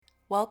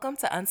Welcome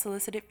to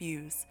Unsolicited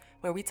Views,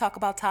 where we talk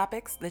about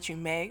topics that you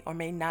may or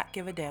may not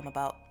give a damn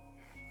about.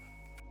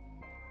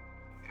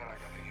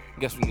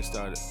 Guess we can get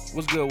started.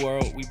 What's good,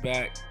 world? We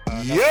back.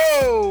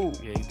 Yo!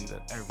 Yeah, you do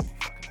that every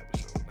fucking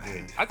episode.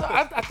 Man.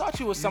 I thought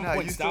you at some not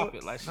point used to stop it?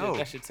 it. Like shit, No.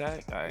 that's your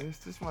tag. All right. It's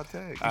just my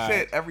tag. You All say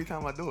right. it every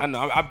time I do it. I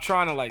know. I'm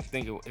trying to like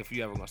think of if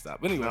you ever gonna stop.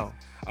 But anyway,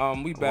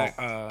 we back.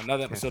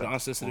 Another episode of stop.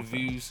 Unsolicited Won't stop.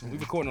 Views. We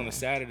recording on a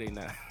Saturday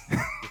now.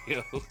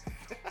 Yo,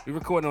 we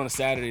recording on a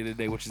Saturday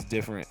today, which is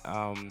different.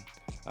 How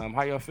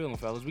y'all feeling,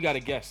 fellas? We got a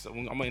guest. So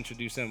I'm gonna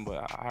introduce him,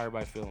 but how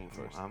everybody feeling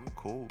first? I'm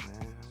cool,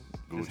 man.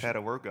 Gucci. Just had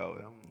a workout.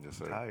 I'm Yes,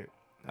 sir. tired.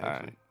 All right.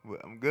 Actually. But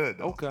I'm good,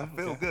 though. Okay, I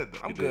feel okay. good, though.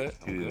 I'm He good. did,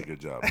 he I'm did a good. good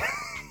job. Man.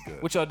 He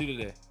good. What y'all do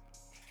today?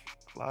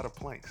 A lot of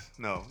planks.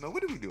 No,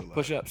 what did we do a lot?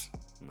 Push-ups.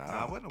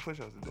 Nah, wasn't no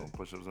push-ups today. Doing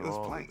push-ups It and was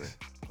all planks.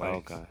 Oh,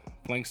 okay.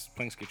 Planks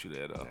get you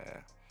there though.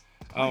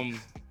 Yeah. Um.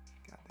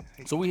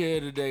 Goddamn. So we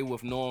here today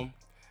with Norm.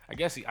 I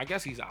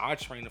guess he's our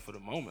trainer for the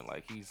moment.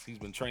 Like he's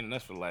been training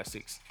us for the last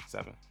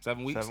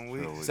 7 weeks. 7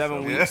 weeks.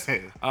 7 weeks. Yeah.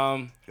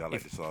 Y'all like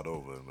If- to start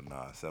over, but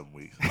nah, 7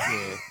 weeks.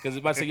 Yeah, because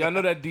if I say y'all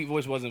know that deep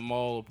voice wasn't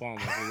Maul Palmer.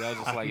 So I was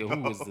just like, yo,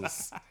 who was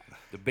this?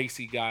 The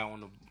bassy guy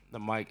on the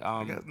mic.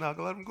 No,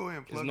 let him go ahead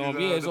and It's plug Norm.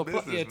 his, Yeah, the so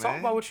business, talk man.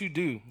 about what you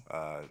do.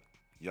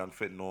 Young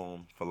Fit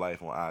Norm for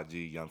Life on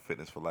IG. Young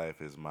Fitness for Life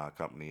is my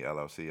company,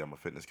 LLC. I'm a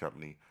fitness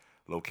company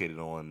located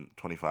on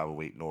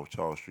 2508 North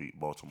Charles Street,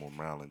 Baltimore,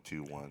 Maryland,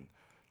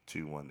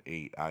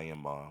 21218. I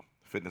am a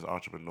fitness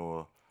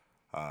entrepreneur.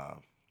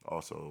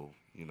 Also,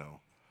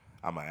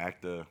 I'm an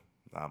actor.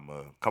 I'm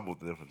a couple of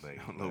different things.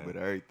 A little man. bit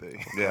of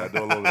everything. Yeah, I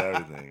do a little bit of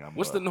everything.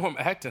 What's the Norm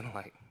acting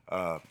like?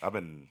 I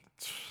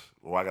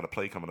got a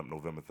play coming up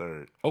November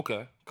 3rd.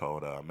 Okay.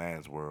 Called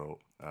Man's World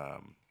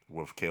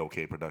with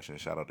KOK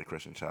Productions. Shout out to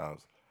Christian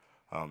Childs.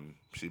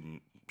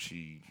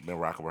 She been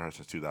rocking with her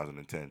since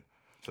 2010.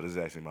 So this is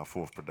actually my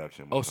fourth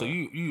production. Oh, with so her.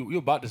 you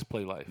about this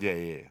play life?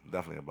 Yeah,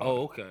 definitely about.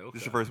 Oh, it. okay.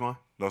 This your first one?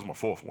 No, it's my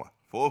fourth one.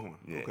 Fourth one.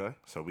 Yeah. Okay.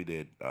 So we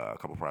did a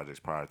couple projects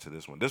prior to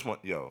this one. This one,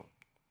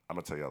 I'm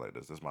gonna tell y'all like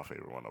this. This is my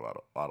favorite one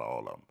out of all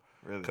of them.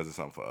 Really? Because it's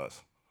something for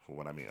us. For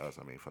when I mean us,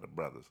 I mean for the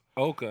brothers.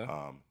 Okay.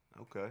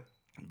 Okay.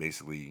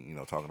 Basically,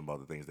 talking about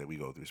the things that we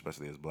go through,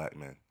 especially as black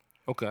men.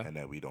 Okay. And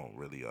that we don't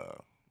really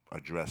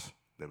address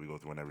that we go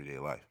through in everyday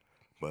life.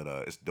 But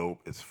it's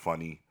dope. It's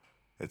funny.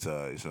 It's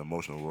an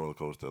emotional roller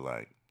coaster.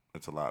 Like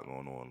it's a lot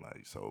going on.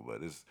 Like so,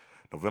 but it's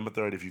November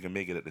 3rd. If you can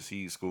make it at the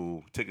Seed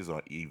School, tickets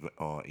on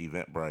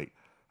Eventbrite.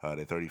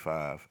 They're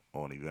 $35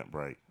 on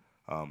Eventbrite.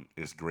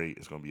 It's great.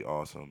 It's gonna be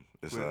awesome.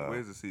 It's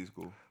Where's the C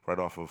school? right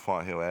off of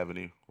Font Hill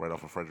Avenue, right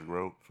off of Frederick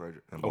Road,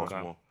 Frederick. in Okay.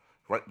 Baltimore.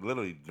 Right,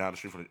 literally down the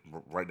street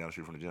right down the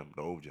street from the gym,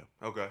 the old gym.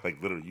 Okay. Like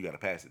literally, you got to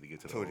pass it to get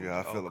to the Told old you gym. how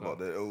I feel Okay. about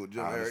that old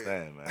gym I area.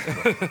 understand,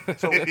 man.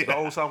 So the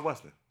old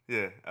Southwestern.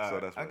 Yeah. So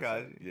Alright, that's I what got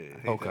it's it. like. Yeah. I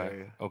hate that Okay.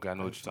 area. Okay. I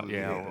know what you're talking.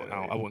 Absolutely Yeah, hate that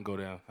I area. wouldn't go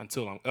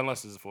down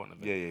unless it's for an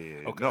event.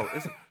 Yeah. Okay. No,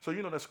 so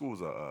that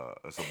school's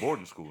it's a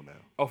boarding school now.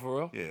 Oh, for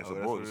real? Yeah, it's Oh, a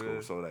that's boarding what it school.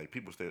 is? So like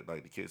people stay,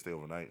 like the kids stay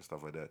overnight and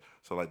stuff like that.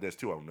 So like there's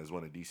two of them. There's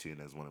one in DC and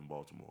there's one in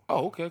Baltimore.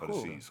 Oh, okay, For cool.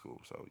 the Seed School.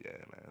 So yeah,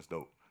 man, it's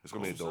dope. It's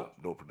gonna That's be a what's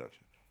dope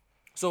production.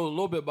 So a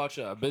little bit about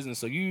your business.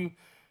 So you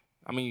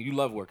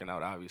love working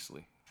out,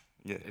 obviously.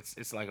 Yeah.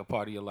 It's like a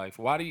part of your life.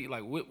 Why do you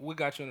like? What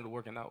got you into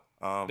working out?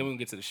 Then we can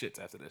get to the shits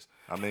after this.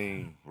 I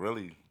mean,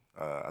 really,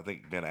 I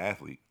think being an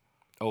athlete.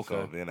 Okay.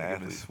 So being an I've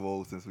been athlete.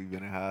 swole since we've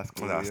been in high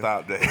school. Nah, yeah.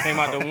 stop that. Came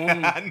out the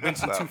womb, benching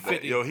Stop that.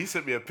 250. Yo, he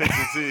sent me a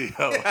picture too,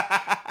 yo.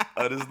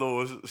 This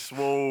little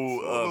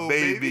swole Swole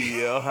baby, baby.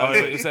 yo. Oh,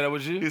 you said that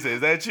was you? He said,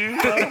 "Is that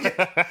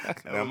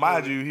you?" Now,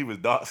 mind you, he was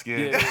dark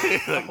skinned. Yeah.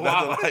 Like,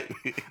 Wow. nothing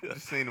like me.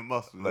 Just seen the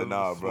muscles. Like,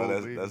 nah, bro,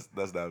 Swole baby.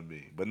 that's not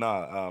me. But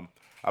nah,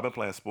 I've been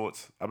playing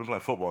sports. I've been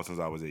playing football since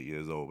I was 8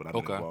 years old. But I've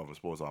been Okay. involved in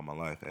sports all my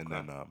life. And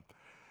then,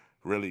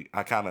 really,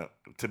 I kind of,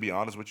 to be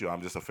honest with you,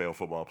 I'm just a failed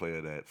football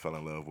player that fell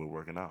in love with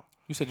working out.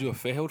 You said you're a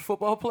failed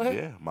football player?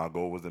 Yeah, my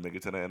goal was to make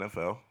it to the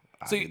NFL.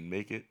 I So you- didn't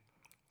make it,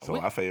 so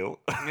Wait. I failed.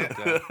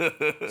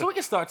 So we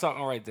can start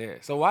talking right there.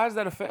 So why is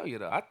that a failure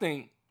though? I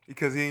think,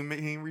 Because he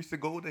ain't reached the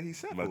goal that he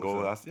set My for goal,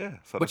 himself. yeah.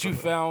 So but that's you what-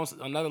 found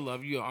another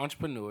love. You're an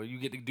entrepreneur. You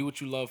get to do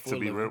what you love for to a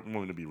be living. real,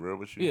 want me to be real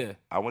with you? Yeah.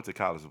 I went to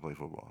college to play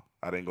football.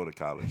 I didn't go to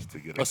college to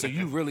get. Oh, so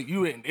you really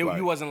you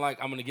Like- wasn't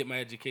like I'm gonna get my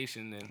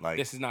education and Like,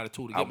 this is not a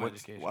tool to I get my went.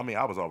 education. I mean,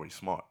 I was already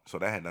smart, so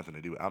that had nothing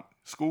to do.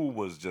 School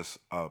was just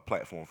a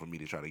platform for me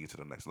to try to get to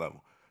the next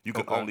level. You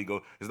can Okay. only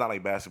go. It's not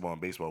like basketball and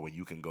baseball where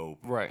you can go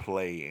Right.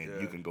 play and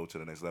you can go to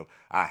the next level.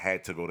 I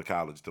had to go to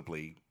college to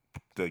play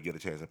to get a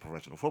chance at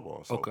professional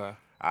football. So Okay.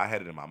 I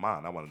had it in my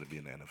mind. I wanted to be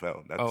in the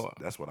NFL.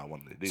 That's what I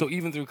wanted to do. So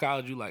even through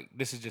college, you like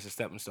this is just a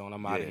stepping stone.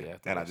 I'm out of here.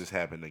 after and I this. just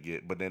happened to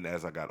get. But then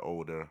as I got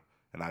older,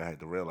 and I had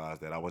to realize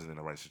that I wasn't in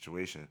the right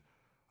situation,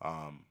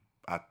 I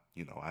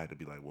had to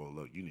be like, well,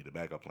 look, you need a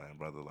backup plan,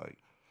 brother. Like,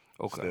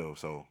 Okay. still,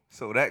 so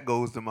So that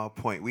goes to my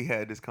point. We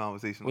had this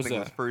conversation. What's I think it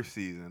was that? first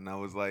season. And I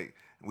was like,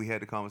 we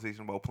had the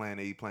conversation about plan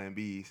A, plan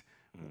Bs.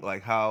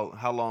 Like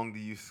how long do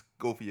you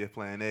go for your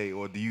plan A,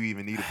 or do you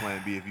even need a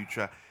plan B if you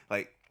try?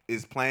 Like,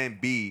 is plan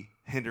B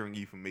hindering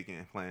you from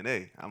making plan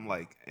A? I'm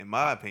like, in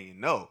my opinion,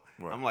 no.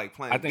 Right. I'm like,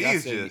 plan I B think I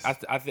is said just.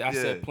 I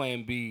said yeah.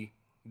 Plan B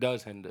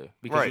does hinder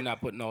because Right. you're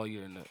not putting all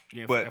your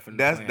your But effort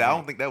into that's playing I A.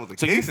 don't think that was the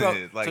So you case felt-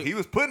 in his. Like so- he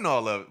was putting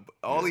all of it.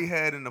 All he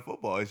had in the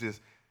football. It's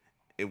just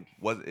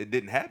it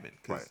didn't happen.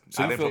 'Cause Right.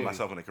 So I you didn't feel- put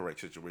myself in the correct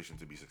situation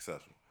to be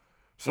successful.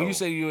 So When you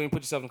say you didn't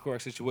put yourself in the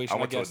correct situation, I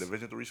went to guess. a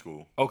Division III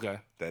school. Okay.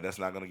 That's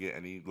not gonna get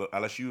any look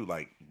unless you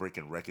like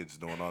breaking records,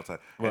 doing all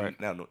type. Right. And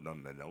now, no,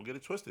 don't get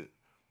it twisted.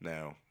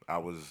 Now, I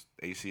was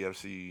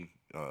ACFC,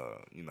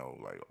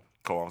 like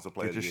co-offensive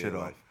player. Get your of the shit year,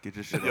 off. like, Get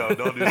your shit yo, off.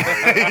 don't do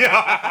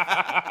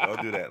that.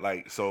 Don't do that.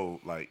 Like, so,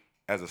 like,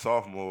 as a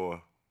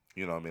sophomore,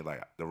 you know what I mean?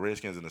 Like, the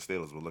Redskins and the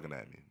Steelers were looking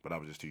at me, but I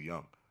was just too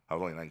young. I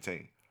was only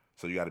 19.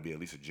 So you got to be at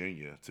least a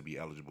junior to be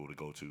eligible to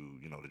go to,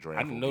 the draft.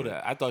 I didn't know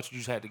that. I thought you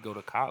just had to go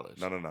to college.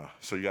 No.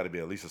 So you got to be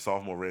at least a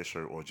sophomore,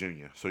 redshirt, or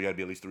junior. So you got to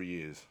be at least 3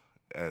 years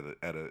at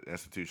an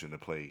institution to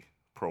play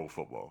pro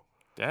football.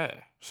 Yeah.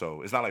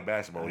 So it's not like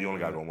basketball. You only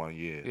got to go 1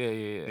 year. Yeah.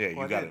 Yeah,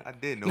 Well, you got I to.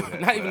 did know that.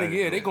 Not but even I a didn't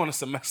year. know They that. going a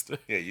semester.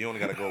 Yeah, you only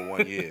got to go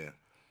 1 year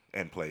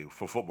and play.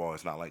 For football,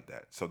 it's not like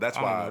that. So that's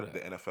I didn't why know that. the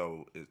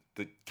NFL is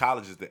the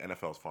college is the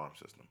NFL's farm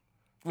system.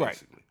 Right.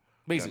 Basically.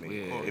 Basically,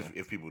 You know what I yeah. mean?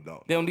 If people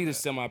don't. They don't know need a that.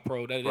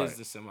 semi-pro. That is Right.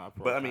 the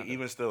semi-pro. But I mean, kinda.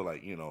 even still,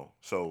 like,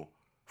 so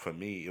for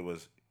me, it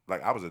was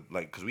like I was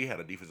because we had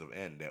a defensive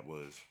end that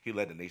he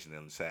led the nation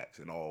in sacks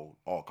in all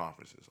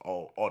conferences,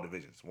 all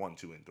divisions, 1,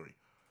 2, and 3.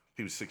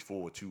 He was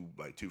 6'4",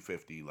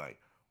 250, like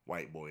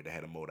white boy that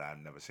had a motor I've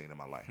never seen in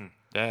my life.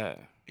 Yeah.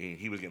 And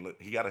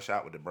he got a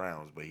shot with the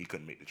Browns, but he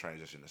couldn't make the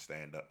transition to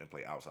stand up and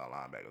play outside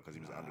linebacker because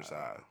he was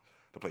undersized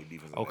to play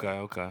defensive end.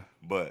 Okay.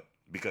 But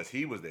because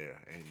he was there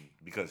and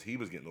because he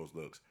was getting those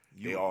looks,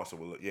 they also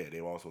would look. Yeah,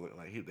 they also look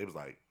like they was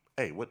like,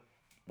 hey, what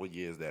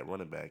year is that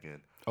running back in?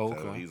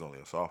 Okay. So he's only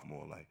a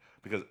sophomore. Like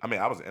because I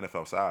mean I was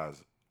NFL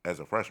size as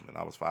a freshman.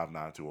 I was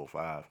 5'9",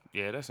 205.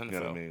 Yeah, that's NFL. You know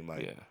what I mean?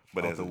 Like, yeah.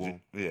 but Off as the a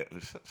womb. yeah,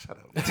 shut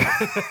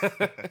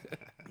up.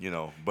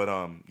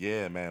 But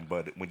yeah, man.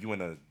 But when you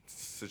in a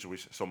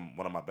situation, so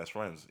one of my best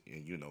friends,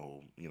 and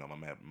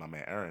my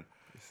man Aaron,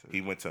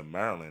 he went to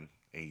Maryland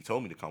and he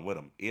told me to come with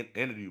him.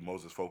 Interviewed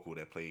Moses Focal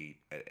that played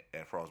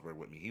at Frostburg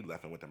with me. He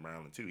left and went to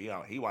Maryland too.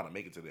 He wanted to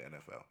make it to the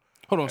NFL.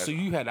 Hold on. So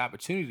you had the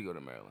opportunity to go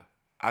to Maryland?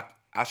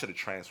 I should have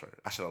transferred.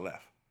 I should have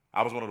left.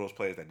 I was one of those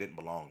players that didn't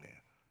belong there.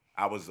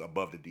 I was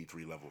above the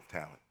D3 level of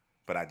talent,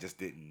 but I just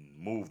didn't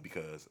move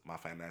because my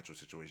financial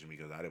situation,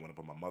 because I didn't want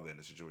to put my mother in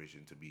a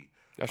situation to be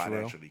That's real.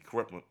 financially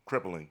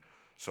crippling.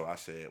 So I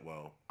said,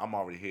 well, I'm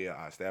already here.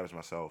 I established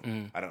myself.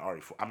 Mm-hmm.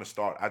 I'm gonna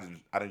start. I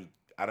didn't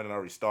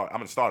already start. I'm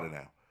gonna start it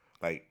now.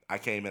 Like I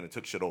came in and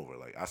took shit over.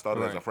 Like I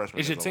started as a Right. freshman.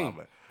 It's your as a team.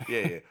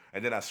 linebacker. Yeah.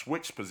 And then I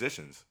switched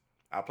positions.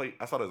 I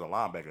started as a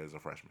linebacker as a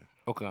freshman.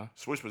 Okay.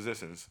 Switched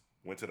positions,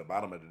 went to the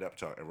bottom of the depth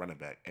chart at running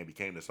back, and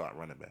became the start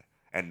running back,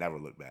 and never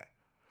looked back.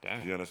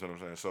 Damn. You understand what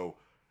I'm saying? So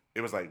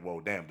it was like,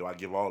 well, damn, do I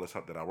give all this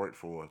up that I worked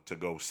for to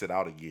go sit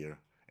out a year,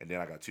 and then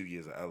I got 2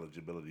 years of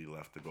eligibility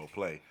left to go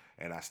play,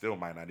 and I still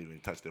might not even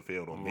touch the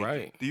field or make it.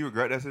 Right. Do you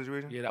regret that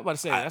situation? Yeah, I'm about to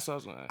say that's what I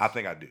was going to ask. I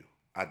think I do.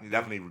 I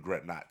definitely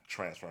regret not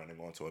transferring and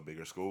going to a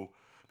bigger school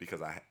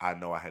because I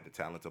know I had the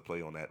talent to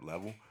play on that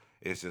level.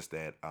 It's just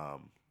that I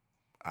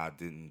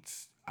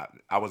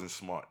wasn't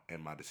smart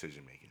in my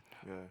decision making.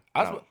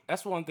 Yeah.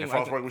 That's one thing. And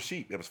I think- Frostburg was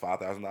cheap. It was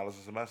 $5,000 a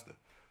semester.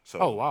 So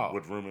Oh, wow.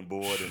 with room and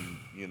board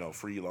and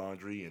free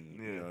laundry and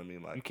you know what I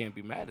mean, like you can't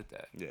be mad at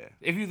that. yeah.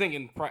 If you think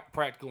in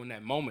practical in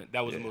that moment,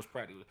 that was the Yeah. most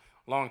practical.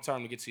 Long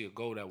term to get to your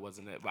goal, that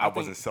wasn't it. But I think-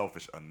 wasn't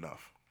selfish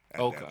enough at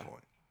Okay. that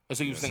point.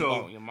 So you was thinking So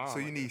about your mom. so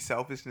you like need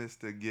selfishness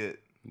to get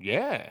that.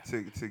 Yeah.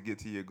 to get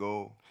to your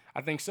goal. I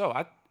think so.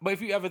 But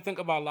if you ever think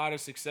about a lot of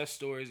success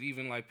stories,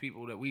 even like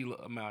people that we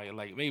admire,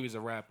 like maybe it's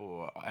a rapper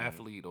or an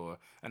athlete or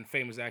a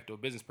famous actor or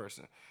business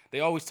person,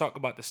 they always talk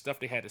about the stuff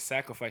they had to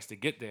sacrifice to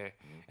get there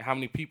and how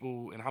many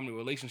people and how many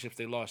relationships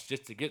they lost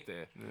just to get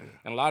there.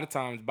 And a lot of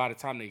times, by the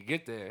time they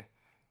get there,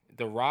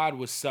 the ride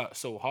was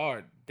so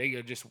hard, they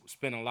are just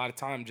spending a lot of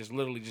time just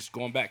literally just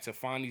going back to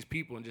find these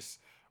people and just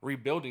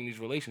rebuilding these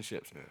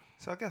relationships.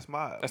 So I guess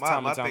my That's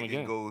time my and time thinking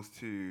again. goes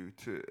to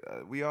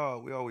we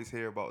always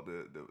hear about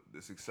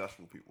the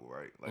successful people,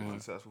 right? Like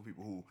successful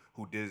people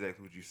who did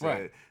exactly what you said.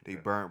 Right. They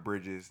burnt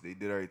bridges, they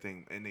did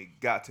everything, and they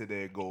got to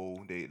their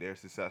goal. They're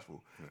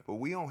successful. But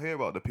we don't hear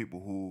about the people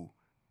who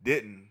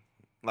didn't.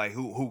 Like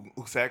who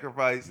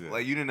sacrificed? Yeah.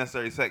 Like you didn't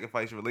necessarily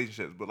sacrifice your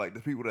relationships, but like the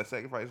people that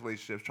sacrifice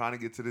relationships, trying to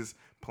get to this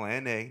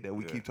plan A that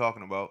we keep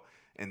talking about,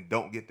 and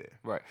don't get there.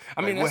 Right.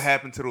 I mean, what that's-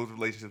 happened to those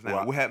relationships now?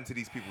 Well, What happened to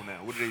these people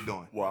now? What are they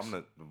doing?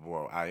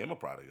 Well, I am a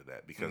product of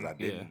that because I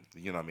didn't.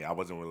 You know what I mean? I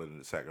wasn't willing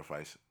to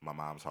sacrifice my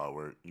mom's hard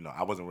work.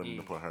 I wasn't willing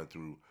to put her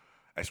through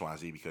X, Y, and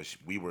Z because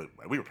we were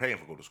paying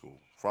for go to school.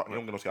 You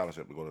don't get no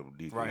scholarship to go to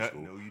D3 Right.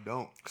 school. No, you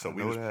don't. So I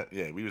we know was that.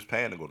 we was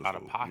paying to go to Out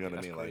of school. pocket, You know what I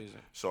that's mean? crazy.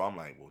 Like, so I'm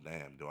like, well,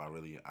 damn, do I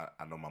really?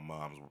 I know my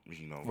mom's,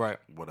 Right.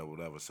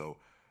 whatever. So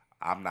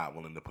I'm not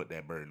willing to put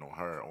that burden on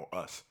her or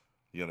us.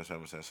 You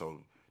understand what I'm saying?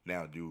 So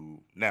now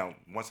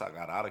once I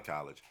got out of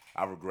college,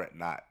 I regret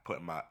not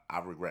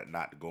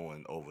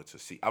going over to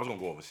see. I was gonna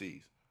go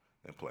overseas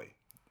and play,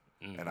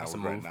 and I that's a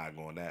regret move. not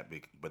going that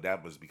big. But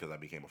that was because I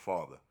became a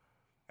father,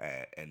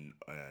 and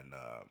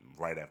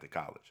right after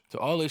college. So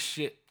all this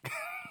shit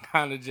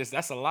kind of just,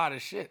 that's a lot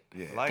of shit.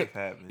 Yeah. Life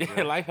happens.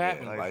 Yeah, life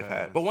happens. Life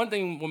happens. But one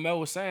thing what Mel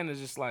was saying is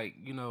just like,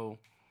 you know,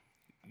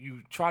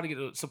 you try to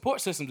get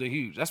support systems are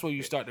huge. That's where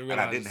you start to realize.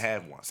 And I didn't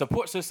have one.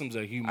 Support systems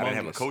are humongous. I didn't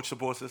have a coach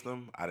support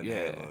system. I didn't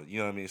Yeah. have a, you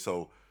know what I mean?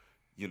 So,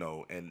 you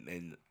know,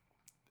 and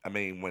I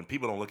mean, when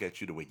people don't look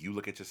at you the way you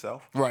look at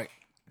yourself, Right.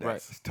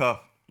 that's- It's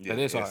tough. That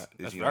is hard.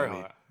 That's you know very what I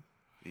mean? hard.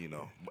 You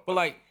know, But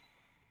like,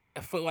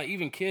 for like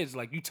even kids,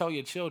 like you tell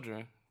your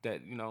children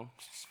that, you know,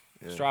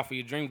 strive for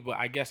your dreams. But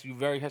I guess you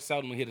very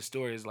seldomly hear the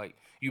stories like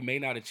you may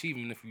not achieve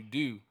them, and if you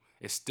do,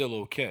 it's still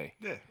okay.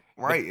 yeah.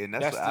 Right, and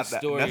that's the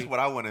story. that's what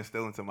I want to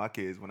instill into my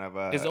kids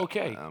whenever It's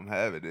okay. I'm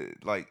having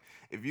it. Like,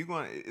 if you're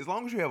going, as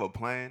long as you have a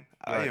plan,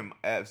 I Right. am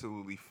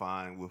absolutely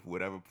fine with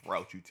whatever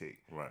route you take.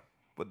 Right.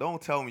 But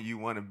don't tell me you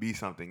want to be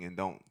something and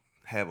don't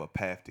have a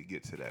path to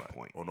get to that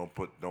point. Or don't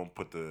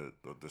put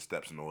the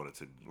steps in order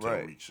to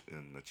Right. reach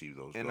and achieve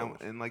those And goals.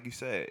 and like you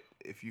said,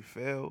 if you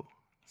fail,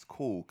 it's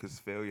cool because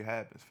failure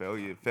happens.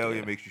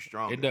 Failure makes you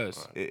stronger. It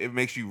does. It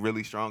makes you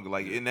really stronger.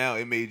 Like now,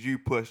 it made you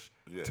push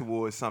Yeah.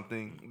 towards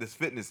something, this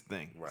fitness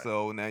thing. Right.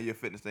 So now your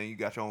fitness thing, you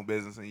got your own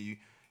business, and you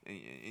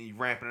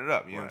ramping it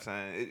up. You know what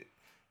I'm saying?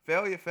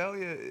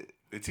 Failure.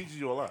 It teaches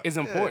you a lot. It's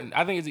important.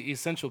 I think it's an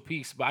essential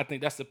piece, but I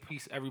think that's the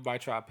piece everybody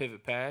try to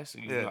pivot past.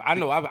 You Yeah. know, I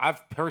know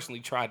I've personally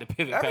tried to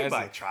pivot past.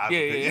 Everybody it. tries to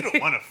pivot. You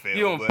don't wanna fail,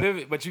 You don't but-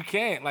 pivot, but you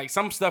can't. Like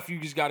some stuff, you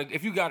just gotta.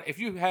 If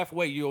you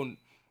halfway, you'll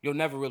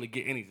never really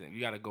get anything. You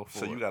gotta go for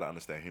So it. you got to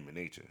understand human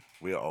nature.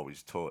 We are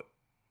always taught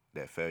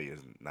that failure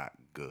is not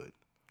good.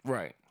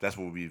 right. That's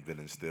what we've been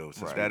instilled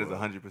since That we is were-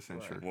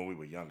 100% true. when we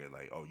were younger.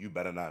 Like, oh, you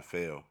better not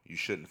fail. You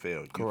shouldn't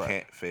fail. You Correct.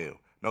 can't fail.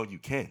 No, you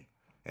can,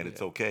 and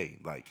it's okay.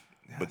 Like,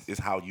 but it's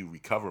how you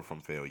recover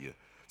from failure.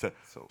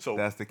 So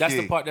That's the key. That's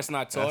the part that's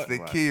not taught. That's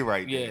the key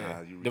right there. Yeah,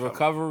 How you the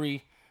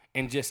recovery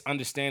and just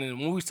understanding.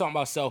 When we was talking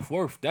about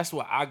self-worth, that's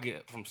what I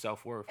get from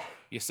self-worth.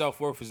 Your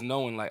self-worth is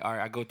knowing, like, all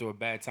right, I go through a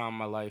bad time in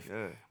my life,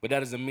 Yeah. but that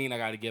doesn't mean I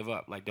got to give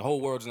up. Like, the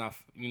whole world's not,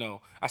 you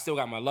know, I still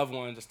got my loved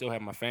ones. I still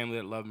have my family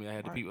that love me. I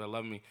had the people that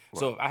love me.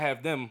 So if I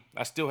have them,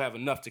 I still have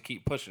enough to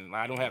keep pushing.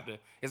 Like, I don't have to,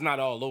 it's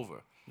not all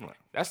over. Right.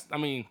 That's, I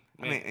mean,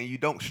 And you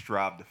don't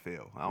strive to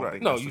fail. I don't Right.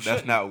 think No, that's, you that's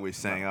shouldn't. not what we're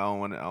saying. I don't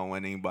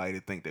want anybody to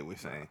think that we're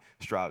saying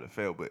strive to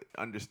fail, but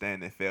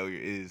understand that failure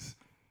is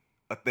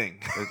a thing.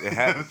 it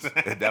happens. It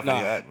definitely Nah.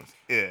 happens.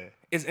 Yeah.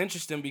 it's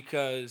interesting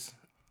because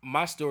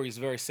my story is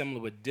very similar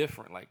but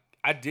different. Like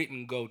I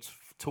didn't go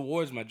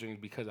towards my dreams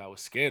because I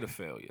was scared of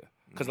failure.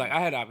 Because like I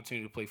had the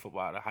opportunity to play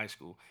football out of high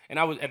school, and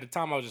I was at the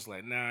time I was just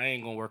like, nah, I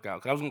ain't gonna work out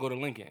because I was gonna go to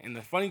Lincoln. And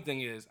the funny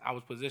thing is, I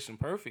was positioned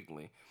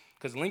perfectly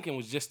because Lincoln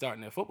was just starting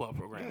their football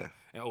program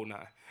in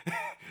 09.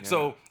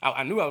 So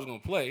I knew I was gonna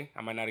play.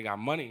 I might not have got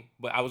money,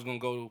 but I was gonna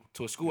go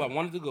to a school I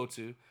wanted to go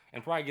to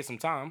and probably get some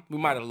time. We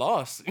might have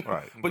lost,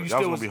 Right. but you that still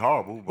was was gonna be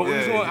horrible. But we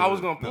was Yeah, gonna, yeah. I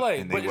was gonna play.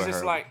 And But they it's were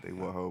just horrible. like, they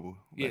were horrible. back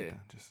Yeah. then,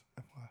 just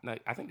FYI.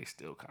 like, I think they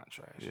still kind of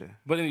trash. Yeah.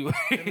 But anyway,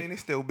 I mean, they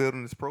still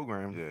building this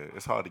program. Yeah,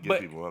 it's hard to get But-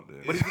 people up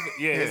there. But if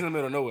you, it's in the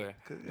middle of nowhere.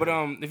 But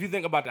if you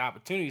think about the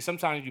opportunities,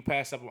 sometimes you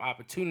pass up on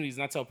opportunities,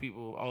 and I tell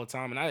people all the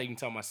time, and I even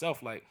tell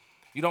myself, like,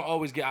 you don't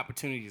always get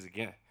opportunities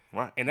again.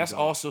 Right. And that's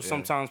also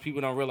sometimes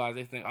people don't realize.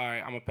 They think, all right,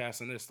 I'm gonna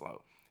pass on this. Like,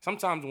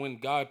 sometimes when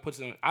God puts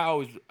it, I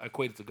always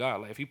equate it to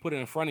God. Like if He put it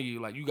in front of you,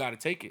 like you got to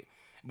take it.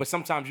 But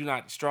sometimes you're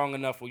not strong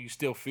enough, or you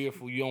still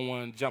fearful. You don't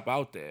want to jump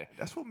out there.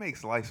 That's what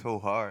makes life so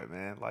hard,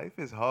 man. Life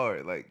is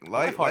hard. Like Life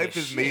life, hard as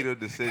is shit. made of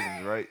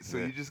decisions, right? So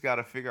you just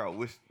gotta figure out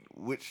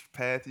which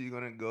path you're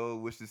gonna go,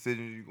 which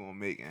decisions you're gonna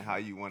make, and how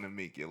you want to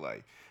make your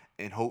life,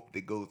 and hope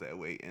that goes that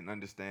way, and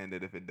understand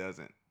that if it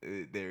doesn't,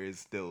 there is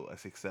still a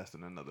success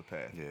in another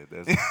path. Yeah,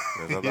 there's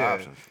other Yeah.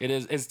 options.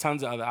 It's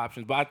tons of other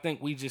options. But I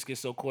think we just get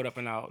so caught up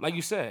in our, like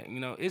you said, you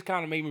know, it's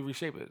kind of made me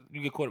reshape it.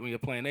 You get caught up in your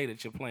plan A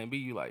that your plan B,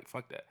 you like,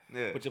 fuck that.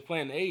 Yeah. But your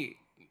plan A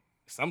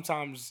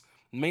sometimes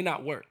may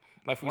not work.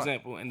 Like, for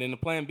example, and then the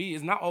plan B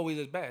is not always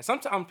as bad.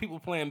 Sometimes people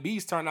plan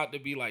Bs turn out to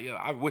be like, yo,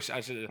 I wish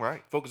I should have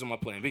Right. focused on my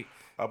plan B.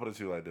 I'll put it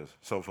to you like this.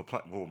 So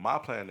well, my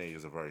plan A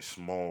is a very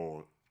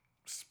small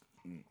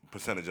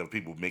percentage of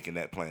people making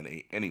that plan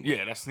A anyway.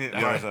 Yeah, that's You know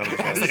what I'm saying?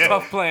 that's a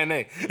tough plan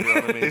A. You know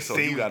what I mean? It So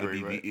you seems got to great,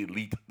 be right? the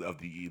elite of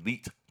the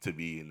elite to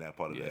be in that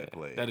part of Yeah, that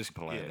play. that is-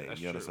 plan yeah, A.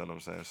 that's You understand true.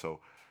 what I'm saying? So,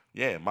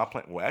 yeah, my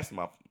plan. Well, actually,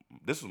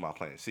 this was my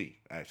plan C.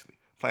 Actually,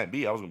 plan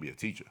B, I was gonna be a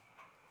teacher,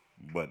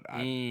 but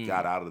I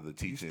got out of the You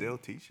teaching. still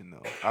teaching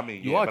though. I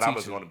mean, You yeah, are but I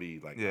was teaching. going to be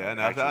like, Yeah, an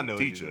I know actual what you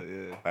teacher. said,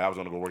 yeah. Like, I was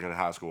going to go work at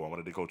high school. I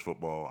wanted to coach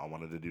football. I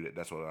wanted to do that.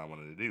 That's what I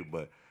wanted to do.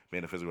 But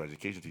being a physical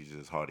education teacher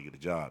is hard to get a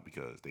job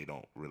because they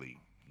don't really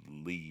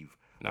leave.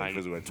 Nah, like,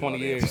 physical 20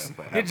 education.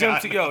 years. Your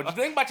gym yo,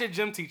 think about your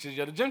gym teachers,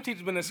 yo. The gym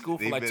teachers been in school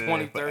for They've like been in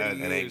 20, there 30 forever.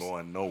 years. and ain't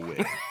going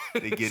nowhere.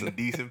 They getting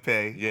decent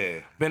pay,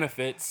 Yeah,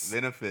 Benefits.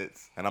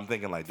 benefits. and I'm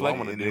thinking like, do Like, I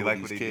want to and they deal like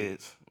with what these they do.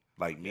 kids?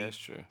 Like me, Yeah, that's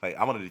true. Like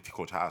I wanted to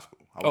coach high school.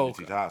 I Oh, wanted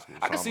to teach high school.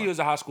 I can So see I'm you like, as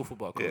a high school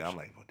football coach. yeah, I'm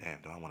like, well, damn,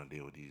 do I want to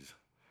deal with these?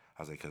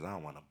 I was like, because I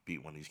don't want to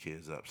beat one of these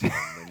kids up. So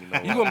let me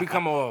know You're going to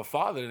become more of a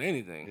father than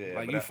anything. Yeah, like,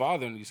 but you that-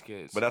 fathering these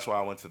kids. But that's why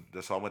I went to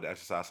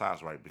exercise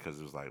science, right? Because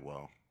it was like,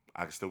 well,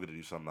 I can still get to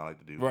do something I like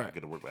to do. Right. I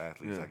get to work with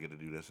athletes. Yeah. I get to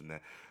do this and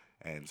that.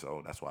 And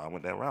so that's why I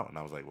went that route. And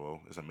I was like, well,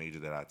 it's a major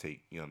that I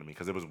take, you know what I mean?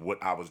 Because it was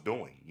what I was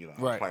doing. You know,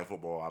 I was Right. playing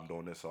football, I'm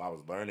doing this. So I was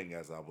learning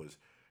as I was,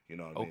 you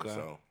know what I mean? Okay.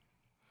 So,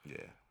 yeah.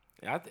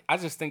 Yeah, I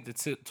just think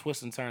the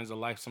twists and turns of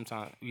life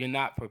sometimes you're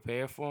not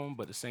prepared for them,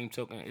 but the same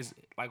token is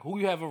like who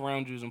you have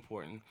around you is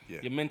important.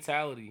 Yeah. Your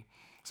mentality.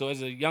 So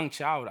as a young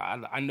child,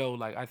 I know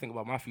like I think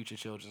about my future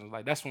children.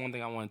 Like that's one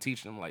thing I want to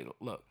teach them. Like,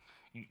 look,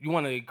 you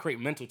want to create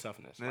mental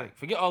toughness. Yeah. Like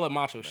forget all the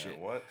macho shit.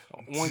 what?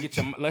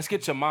 Let's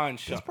get your mind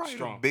That's shut, probably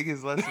strong. the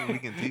biggest lesson we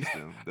can teach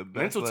them. The best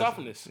Mental lesson.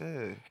 toughness.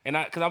 Yeah. And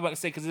because I'm about to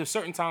say, because there's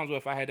certain times where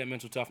if I had that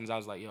mental toughness, I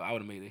was like, yo, I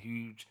would have made a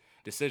huge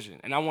decision.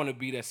 And I want to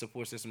be that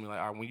support system. Like,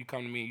 all right, when you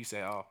come to me and you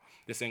say, oh,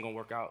 this ain't gonna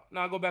work out.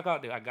 No, go back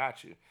out there. I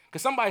got you.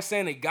 Because somebody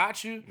saying they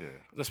got you,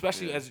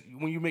 especially as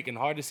when you're making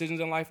hard decisions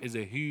in life, is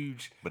a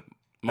huge But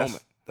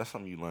moment. that's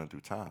something you learn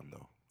through time,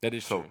 though. That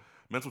is So true.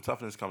 mental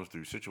toughness comes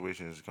through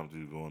situations, it comes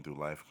through going through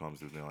life, comes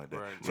through things like that.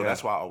 Right. So Yeah.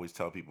 that's why I always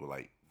tell people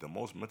like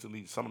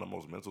some of the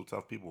most mental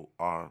tough people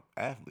are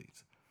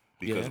athletes.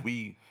 Because Yeah.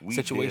 we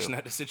Situation deal,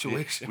 after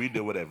situation. we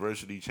deal with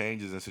adversity,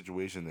 changes in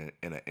situation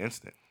in an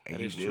instant. And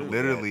That you is deal true. with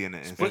Literally that. in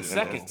an Split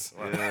instant. seconds.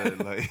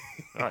 Yeah, like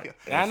Right.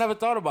 And I never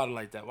thought about it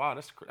like that. Wow,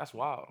 that's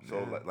wild.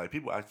 So like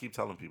people, I keep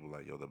telling people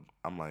like, yo,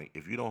 I'm like,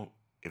 if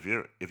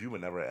you were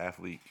never an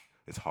athlete,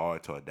 it's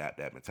hard to adapt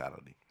that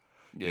mentality.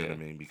 You know what I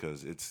mean?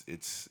 Because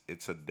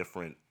it's a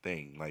different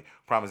thing. Like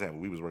prime example,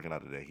 we was working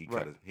out today.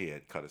 He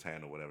had cut his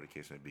hand or whatever the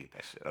case may be.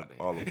 That shit out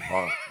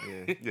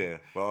Yeah.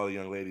 But all the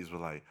young ladies were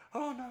like,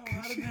 oh no,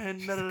 I'd have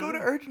been go to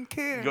urgent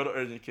care. Go to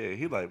urgent care.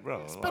 He like,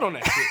 bro, Spit on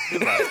that shit.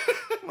 He's like,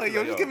 Like,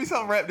 yo, just give me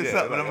something, wrap this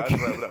up, and I'm like,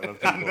 gonna I'll wrap it up, and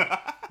I'm keep going.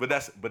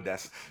 But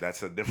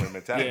that's a different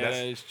mentality. Yeah, That's,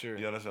 that is true.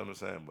 You understand what I'm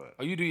saying? But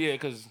Oh, you do, yeah,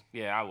 because,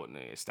 I wouldn't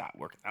stop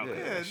working out. Yeah.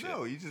 like Yeah, that shit.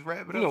 no, you just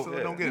wrap it You up know- so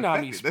it don't get you know how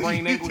many infected.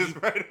 sprained You ankles just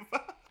you- write it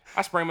up.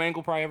 I spray my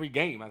ankle probably every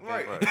game, I think.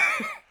 Right.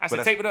 I said,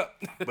 that's- tape it up.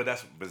 but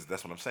that's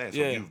what I'm saying. So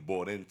Yeah. you've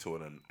bought into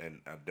it and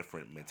a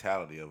different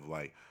mentality of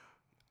like,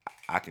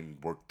 I can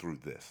work through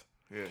this.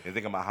 Yeah. And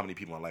think about how many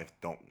people in life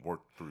don't work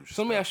through.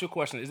 So let me ask you a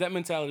question. Is that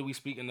mentality we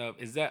speaking of,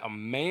 is that a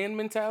man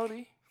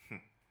mentality?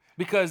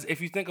 Because if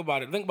you think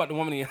about it, think about the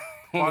woman in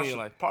your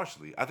life.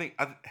 Partially, I think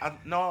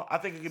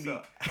it could be.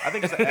 I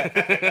think it's.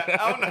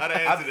 I don't know how to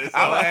answer this.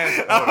 I'll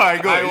answer. All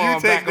right, go I ahead. wanna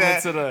You back take 'em that,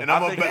 into the- and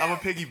I'm I think-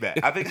 a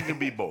piggyback. I think it could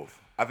be both.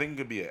 I think it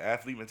could be an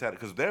athlete mentality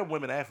because there are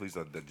women athletes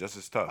that are just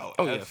as tough.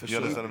 Oh, yeah, for You sure.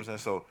 understand what I'm saying?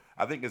 So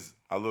I think it's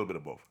a little bit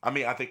of both. I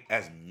mean, I think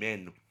as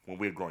men, when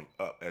we're growing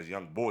up, as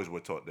young boys, we're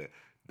taught that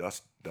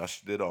dust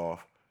it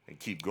off and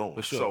keep going.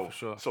 For sure, So, for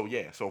sure. So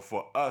yeah. So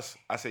for us,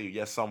 I say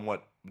yes,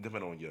 somewhat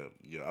depending on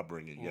your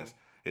upbringing. Yes,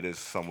 it is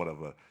somewhat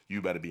of a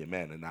you better be a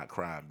man and not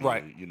cry. And be,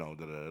 Right. You know,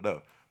 da da da.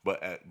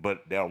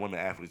 But there are women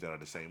athletes that are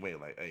the same way.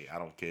 Like, hey, I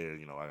don't care.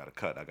 You know, I got a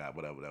cut. I got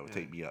whatever. That would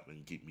take me up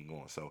and keep me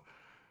going. So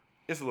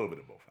it's a little bit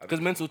of both. I Because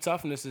think. mental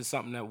toughness is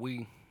something that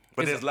we.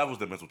 But it's there's levels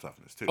to mental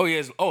toughness too. Oh yeah,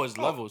 it's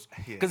levels.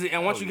 yeah. Because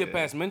and once Oh, you get yeah.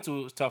 past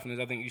mental toughness,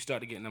 I think you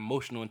start to get an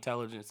emotional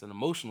intelligence and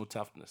emotional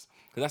toughness.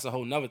 Because that's a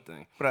whole nother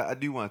thing. But I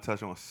do want to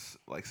touch on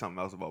like something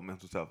else about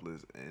mental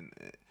toughness, and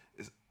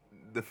it's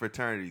the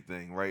fraternity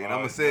thing, right? And I'm Oh,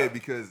 gonna say yeah. it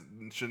because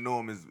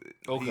Shanorm is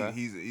Okay.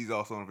 he's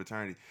also in a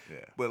fraternity.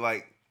 Yeah. But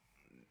like,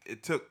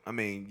 it took. I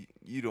mean,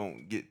 you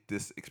don't get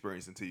this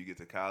experience until you get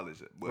to college,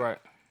 but, Right.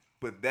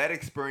 But that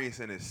experience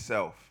in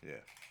itself, Yeah.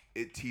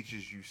 it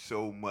teaches you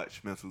so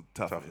much mental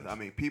toughness. Toughness. I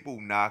mean, people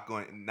knock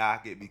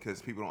it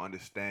because people don't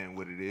understand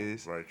what it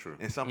is. Very true.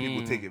 And some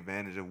people take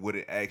advantage of what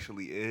it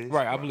actually is.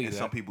 Right, I believe And that.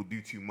 some people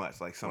do too much.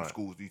 Like some Right.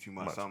 schools do too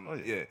much. Much. Some Oh,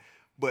 yeah. yeah.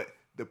 But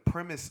the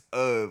premise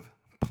of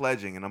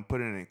pledging, and I'm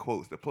putting it in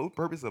quotes, the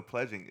purpose of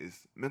pledging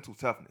is mental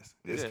toughness.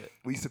 Yeah.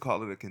 We used to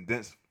call it a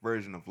condensed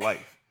version of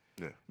life.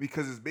 Yeah.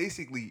 Because it's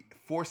basically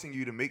forcing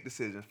you to make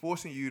decisions,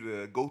 forcing you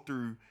to go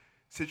through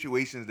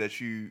situations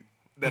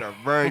that are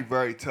very,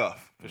 very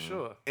tough. For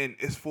sure. And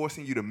it's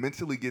forcing you to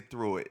mentally get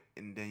through it.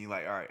 And then you're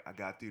like, all right, I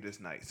got through this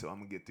night, so I'm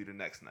going to get through the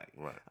next night.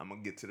 Right. I'm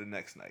going to get to the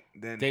next night.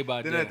 Then, Day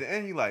by then day. at the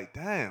end, you're like,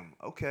 damn,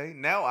 okay,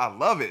 now I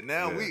love it.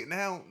 Now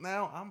Yeah.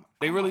 now I'm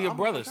They I'm really your I'm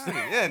brothers.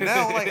 fraternity. Yeah,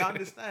 now like I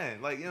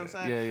understand. Like, you know what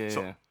I'm saying? Yeah.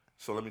 So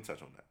so let me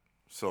touch on that.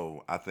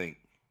 So I think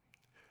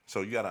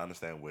so you got to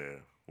understand where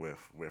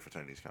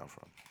fraternities come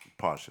from,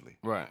 partially.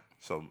 Right.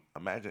 So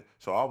imagine.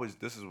 So always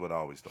this is what I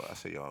always thought. I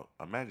say, y'all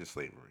imagine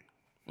slavery,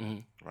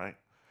 right?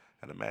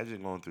 And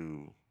imagine going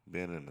through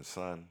being in the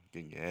sun,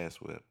 getting your ass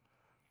whipped,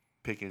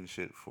 picking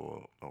shit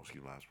for. Oh,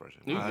 excuse my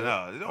expression. You I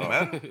know. It don't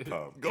matter.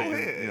 Go picking,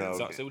 ahead. You know,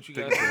 So- say what you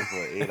picking got.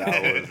 shit for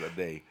 8 hours a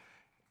day,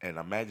 and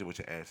imagine what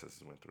your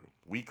ancestors went through.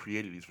 We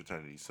created these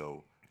fraternities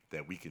so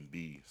that we can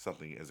be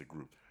something as a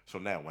group. So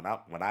now, when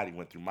I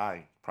went through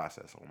my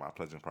process or my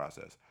pledging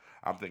process,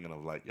 I'm thinking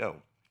of like, yo,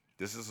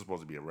 this is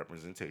supposed to be a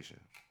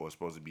representation or it's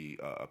supposed to be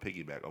a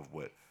piggyback of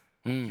what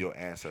your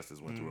ancestors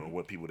went through and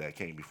what people that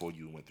came before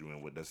you went through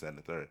and what this, that, and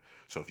the third.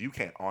 So if you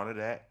can't honor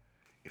that,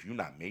 if you're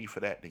not made for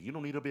that, then you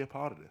don't need to be a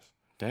part of this.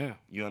 Damn.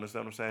 You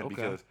understand what I'm saying? Okay.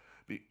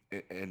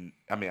 Because, and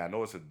I mean, I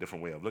know it's a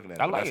different way of looking at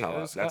it. I but like that's it. how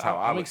That's- that's how that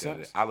I makes looked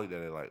at it. sense. I looked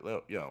at it like,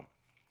 look, yo,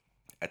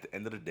 at the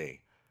end of the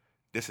day,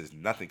 this is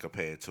nothing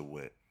compared to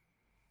what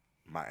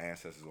my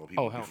ancestors or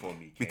people hell before no.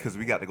 me came Because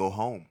we got to go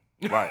home.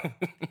 right,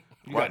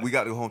 Right. We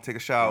got to go home, take a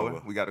shower.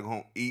 Right. We got to go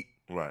home, eat.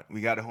 right,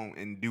 We got to home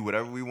and do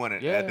whatever we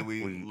wanted Yeah. after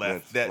we We left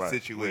left, that right.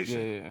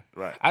 situation. Yeah.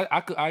 right.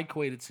 I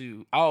equate it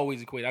to. I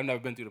always equate. I've never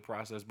been through the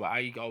process, but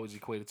I always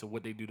equate it to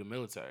what they do to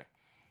military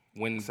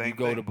when Same you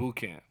go thing. to boot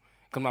camp.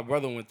 Because my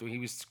brother went through. He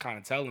was kind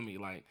of telling me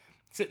like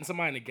sitting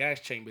somebody in the gas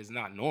chamber is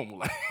not normal.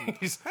 Like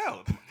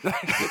Hell.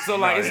 so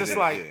like No, it's it just is,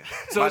 like yeah.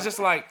 so it's just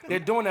like they're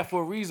doing that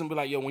for a reason. But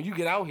like yo, when you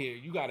get out here,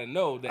 you got to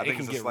know that it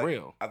can get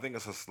real. I think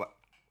it's a slight.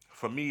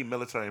 For me,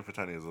 military and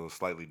fraternity is a little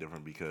slightly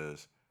different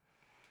because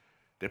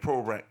they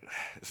program.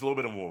 It's a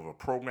little bit more of a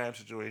program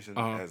situation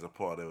as a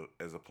part of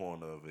a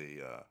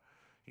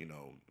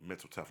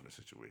mental toughness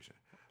situation.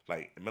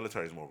 Like the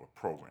military is more of a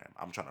program.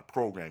 I'm trying to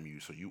program you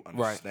so you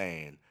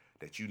understand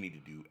that you need to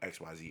do X,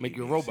 Y, Z. Make A,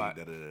 you a B, C, robot.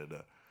 da, da, da,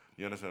 da.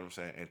 You understand what I'm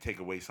saying? And take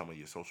away some of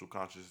your social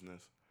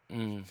consciousness.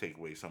 Take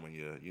away some of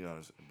your,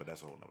 but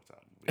that's a whole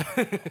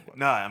nother time.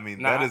 Nah, I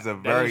mean, Nah, that is a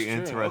that very is true.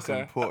 interesting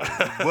Okay. point.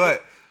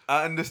 But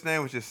I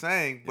understand what you're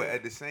saying. But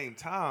at the same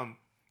time,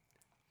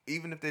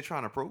 even if they're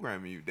trying to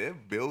program you, they're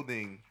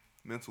building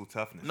mental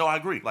toughness. No, I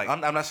agree. Like,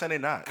 I'm not saying they're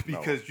not. No.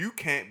 because you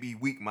can't be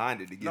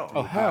weak-minded to get No. through.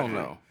 Oh a hell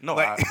document. no. No,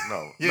 Like,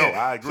 no,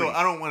 I agree. So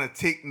I don't want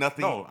to take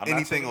nothing, No, I'm not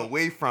anything saying-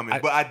 away from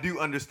it, but I do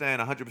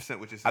understand 100%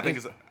 what you're saying. I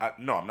think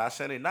no, I'm not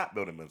saying they're not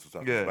building mental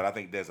toughness, Yeah. but I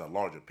think there's a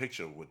larger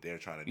picture of what they're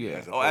trying to do. Yeah.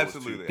 As Oh, opposed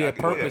absolutely. To, I Their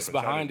get- purpose yeah,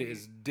 behind it fraternity.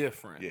 is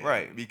different. Yeah.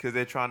 right, because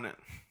they're trying to.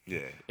 Yeah.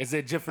 Is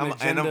it different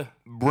And agenda?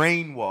 I'm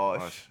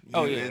brainwash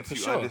Oh, you yeah, into for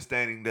sure.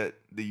 understanding that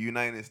the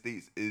United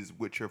States is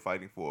what you're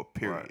fighting for,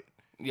 period. Right.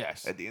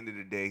 Yes. At the end of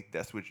the day,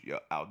 that's what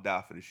I'll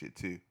die for the shit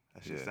too.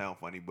 That shit Yeah. sound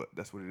funny, but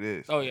that's what it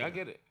is. Oh yeah, I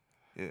get it.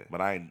 Yeah.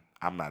 But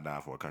I'm not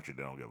down for a country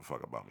that don't give a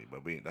fuck about me.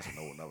 But that's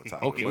another topic.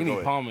 Okay, But we go need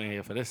ahead. Palmer in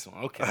here for this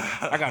one. Okay,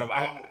 I got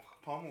to.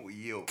 Palmer will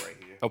yield right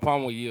here. Oh,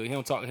 Palmer will yield. He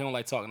don't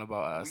like talking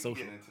about We can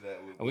social. get into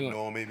that with we gonna-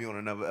 Norm, maybe on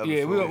another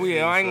episode.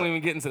 Yeah, I ain't gonna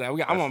even get into that.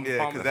 I'm on Yeah,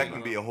 Palmer because that thing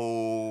can on. be a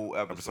whole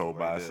episode Episode by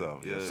right there.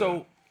 itself, yeah.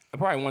 So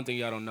probably one thing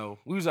y'all don't know,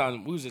 we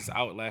was just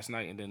out last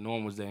night, and then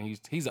Norm was there. And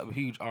he's a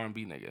huge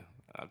R&B nigga.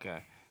 Okay,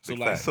 so Big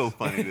like, It's so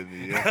funny to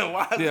me. Yeah.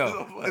 Why is it Yeah.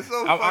 so funny? It's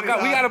so I funny.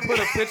 got, we to got to me. put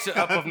a picture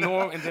up of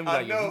Norm, and then be I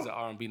like, yo, know. he's an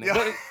R&B nigga.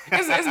 Yeah. But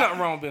it's nothing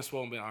wrong with being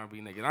swole and being an R&B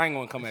nigga. I ain't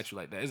gonna come at you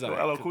like that. It's all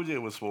LL right. Cool J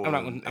was swole.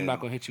 I'm not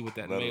gonna hit you with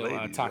that Little male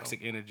ladies,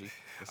 toxic energy.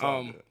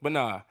 all good. But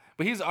nah.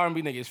 But he's an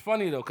R&B nigga. It's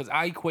funny though, cause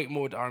I equate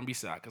more with the R&B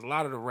side. Cause a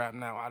lot of the rap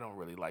now I don't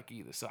really like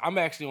either. So I'm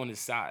actually on his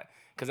side.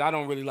 Cause I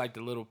don't really like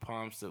the little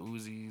pumps, the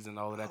Uzis, and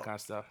all of that kind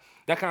of stuff.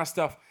 That kind of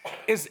stuff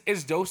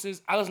is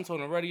doses. I listen to it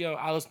on the radio.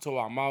 I listen to it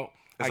while I'm out.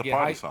 It's I a get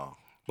party hyped. song.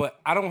 But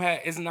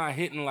it's not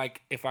hitting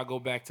like if I go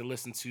back to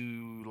listen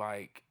to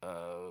like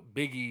a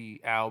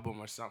Biggie album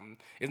or something.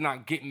 It's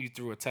not getting you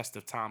through a test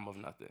of time of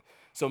nothing.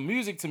 So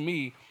music to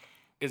me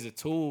is a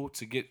tool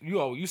to get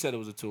you said it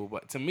was a tool,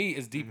 but to me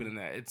it's deeper than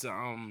that. It's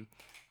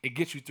it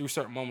gets you through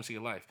certain moments of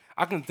your life.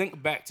 I can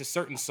think back to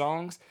certain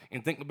songs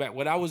and think about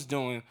what I was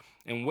doing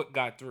and what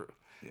got through.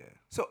 Yeah.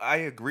 So I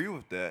agree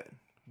with that,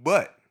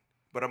 but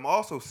I'm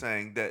also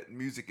saying that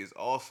music is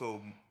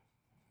also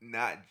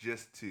not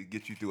just to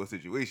get you through a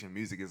situation.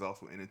 Music is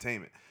also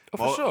entertainment. Oh,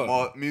 for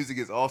sure. Music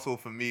is also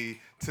for me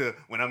to,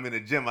 when I'm in the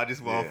gym, I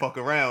just want to Yeah. fuck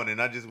around and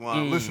I just want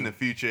to listen to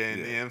Future and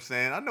Yeah. you know what I'm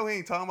saying? I know he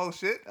ain't talking about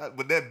shit,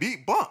 but that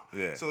beat bump.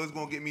 Yeah. So it's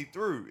gonna get me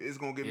through. It's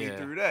gonna get me Yeah.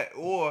 through that.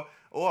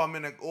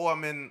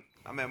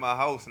 I'm at my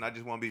house and I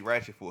just want to be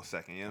ratchet for a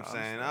second. You know what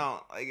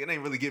I'm saying? It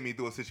ain't really get me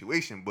through a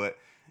situation, but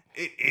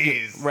it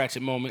is.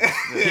 Ratchet moments.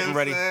 You know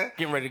what I'm saying?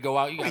 Getting ready to go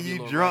out. You got When to be a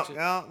you little drunk, ratchet.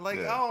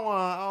 Yeah. I don't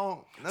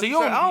want So you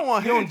don't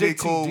to hear J. dig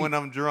too Cole deep. when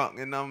I'm drunk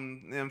and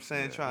I'm, you know what I'm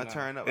saying, trying to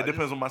turn up. It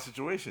depends on my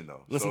situation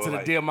though. Listen So, to the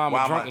like, Dear Mama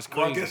why am drunk I- is Well,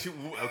 I crazy. guess you,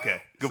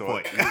 okay, good so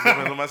point. It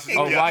depends on my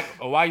situation.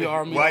 Why you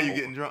R&B? Why you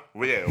getting drunk?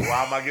 Well, yeah.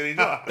 Why am I getting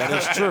drunk? That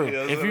is true. You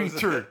know If what you I'm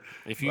saying?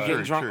 If you True,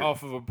 get drunk true.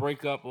 off of a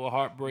breakup or a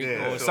heartbreak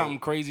Yeah, or so- something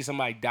crazy,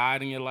 somebody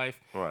died in your life,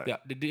 Right.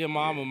 the Dear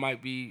Mama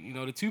might be,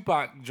 the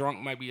Tupac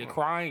drunk might be a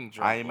crying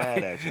drunk. I ain't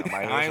mad at you.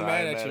 I ain't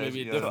mad at you,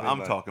 maybe a know So what I different- mean? I'm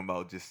Like- talking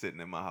about just sitting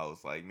in my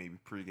house, like maybe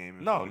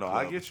pre-gaming. No, for the no, I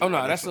club. get you. Oh no,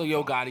 I that's get a you.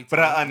 Yo Gotti. But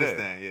I time.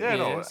 understand. Yeah,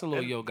 no, it's a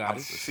little and Yo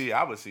Gotti.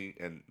 Obviously,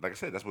 and like I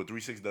said, that's what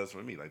 3-6 does for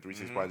me. Like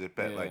 3-6 Project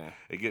Pet, like Yeah.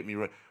 it get me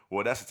ready.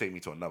 Well, that's to take me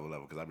to another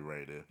level because I be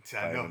ready to.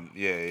 I know.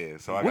 Yeah.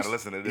 So I What's- gotta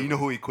listen to this. You know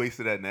who equates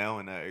to that now,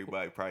 and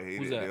everybody probably hated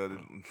Who's it. that? The other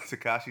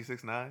Tekashi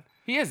 6ix9ine.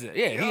 He is it.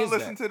 Yeah, You he don't is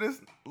listen that. to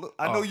this. Look,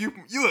 I know you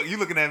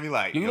looking at me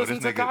like, You yo, listen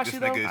this to nigga, Tekashi, this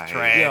though? nigga I is hate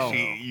trash.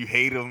 him. You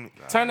hate him.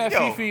 Turn that Yo,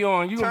 Fifi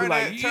on. You gonna be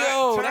like,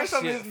 yo, turn that some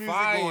of shit his music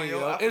fire, on, yo.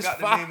 I It's forgot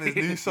fire. the name of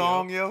his new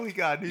song, yo. He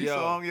got a new Yo.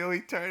 song, yo.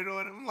 He turned it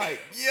on. I'm like,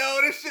 yo,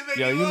 this shit make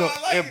Yo, me you know,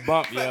 want, like, it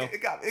bump, yo.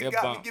 It got It me.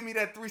 bump. Give me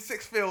that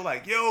 3-6 feel.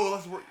 Like, yo,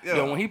 let's work.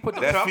 Yo, when he put the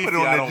I'm That trying to Fifi, put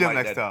it on I the don't gym like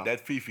next that. time. That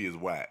Fifi is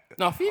whack.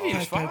 No, Fifi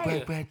is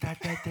fire.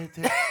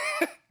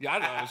 Yeah, I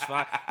know it's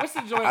fine. What's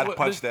the joint? I'd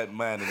punch that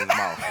man in his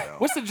mouth. Yo.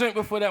 What's the joint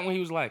before that when he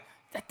was like,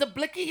 "That the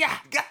blicky, yeah."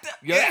 Got the,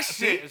 Yo, yeah, that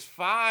shit is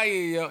fire,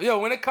 yo. Yo,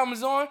 when it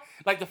comes on,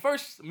 like the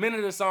first minute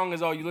of the song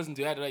is all you listen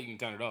to. After that, you can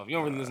turn it off. You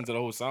don't really listen to the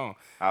whole song.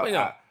 But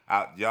yeah,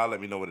 Y'all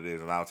let me know what it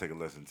is, and I'll take a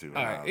listen to.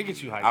 All right, it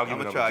gets you hyped. I'll give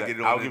I'ma you try to get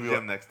it on I'll the give you gym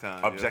an next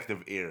time, yo.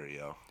 Objective ear,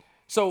 yo.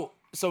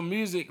 So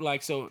music,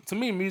 like, so to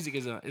me, music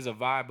is a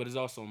vibe, but it's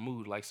also a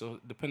mood. Like, so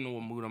depending on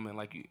what mood I'm in,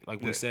 like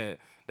we said,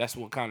 that's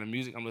what kind of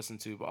music I'm listening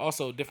to. But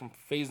also different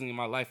phasing in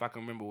my life, I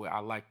can remember where I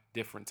like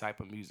different type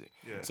of music.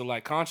 Yeah. So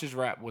like conscious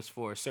rap was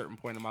for a certain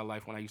point in my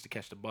life when I used to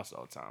catch the bus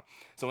all the time.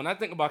 So when I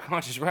think about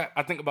conscious rap,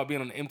 I think about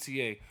being on the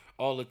MTA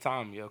all the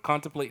time, yo,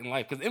 contemplating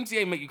life, because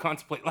MTA make you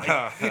contemplate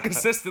life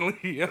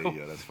consistently, yo.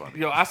 Yeah, that's funny.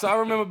 Yo, I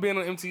remember being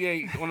on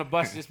MTA on the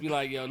bus, just be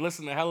like, yo,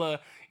 listen to hella,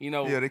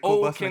 Yeah, they call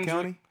old bus in the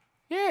Kendrick. county.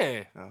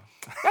 Yeah. Oh.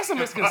 That's a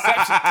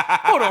misconception.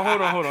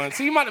 Hold on.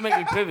 See, you might make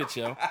me pivot,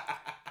 yo.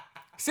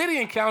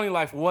 City and county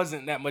life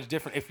wasn't that much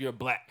different if you're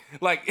black.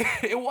 Like,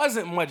 it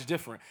wasn't much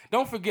different.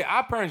 Don't forget,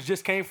 our parents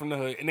just came from the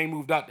hood and they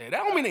moved out there. That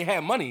don't mean they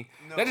had money.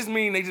 No. That just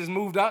mean they just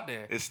moved out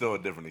there. It's still a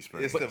different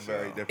experience. It's a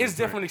very different. It's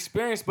different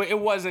experience, but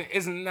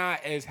it's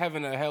not as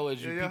heaven or hell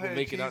as you Yeah, y'all people had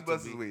make cheese it out to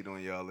buses be. waiting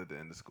on y'all at the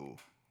end of school.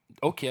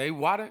 Okay,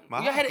 why did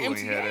My y'all had high an school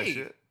ain't had that MTA?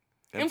 shit.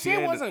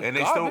 MTA wasn't and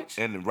they garbage.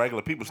 still and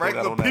regular people still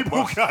Regular got on people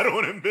that bus. got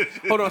on them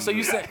bitches. Hold on, so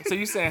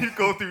you saying You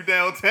go through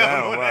downtown.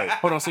 Down, on right. that.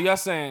 hold on, so y'all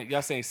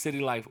saying city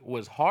life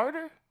was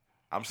harder?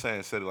 I'm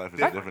saying city life is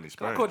I- a different I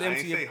experience. called I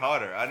didn't MTA. say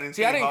harder. I didn't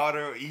See, say I didn't-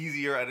 harder or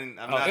easier. I'm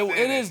Oh, not it saying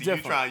that. is See,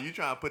 different. You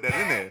trying to put that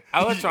in there.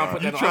 I was trying to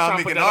put You that. trying to I'm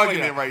make put an that on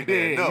argument you. right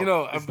there. Yeah, No, you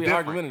know, I'm it's being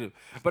different. argumentative.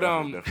 But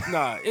Definitely different.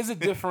 nah, it's a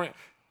different.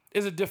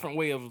 It's a different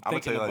way of I'm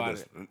gonna tell thinking you about like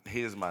this. it.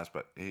 Here's my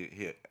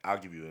here. I'll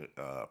give you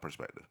a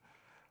perspective.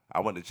 I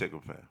went to Chicken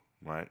Pen,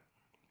 right?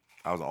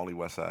 I was the only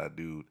West Side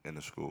dude in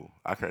the school.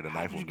 I carried a How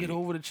knife did you with get me.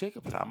 over the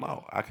chicken? Time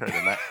out. I carried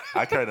a knife.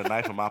 I carried a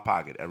knife in my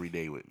pocket every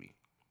day with me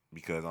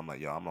because I'm like,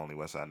 yo, I'm the only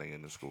West Side nigga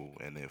in the school,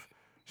 and if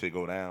shit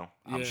go down,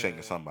 I'm Yeah.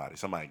 shaking somebody.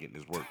 Somebody getting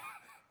this work.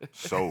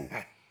 So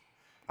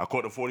I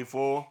caught the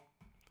 44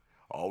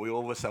 all the way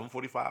over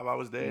 7:45. I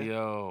was there.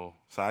 Yo,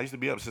 So I used to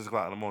be up 6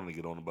 o'clock in the morning to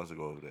get on the bus to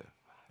go over there.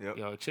 Yep.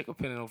 yo, chicken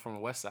pen from the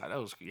west side.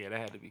 That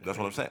had to be. That's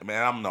what I'm crazy. saying,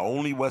 man. I'm the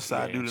only West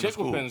Side dude in the Chicken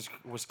school. pens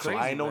was So crazy.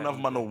 I ain't know back nothing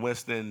in the about no day.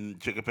 Winston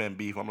chicken pen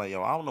beef. I'm like,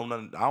 yo, I don't know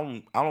nothing.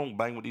 I don't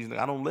bang with these niggas.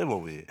 I don't live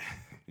over here.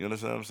 You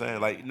understand what I'm saying?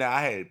 Like, now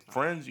I had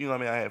friends. You know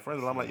what I mean? I had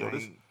friends, but I'm like, yo, I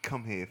this. ain't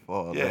come here for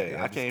all Yeah, that.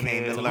 I just came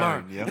here to to learn.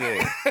 learn. Yo.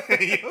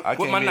 Yeah, I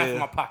With my came knife here- in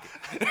my pocket,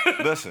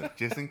 Listen,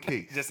 Just in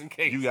case. just in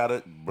case. you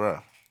gotta,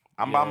 bruh.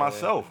 I'm by Yeah.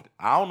 myself.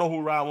 I don't know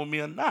who ride with me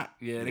or not.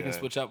 Yeah, they can Yeah.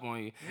 switch up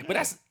on you.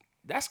 But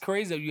that's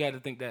crazy that you had to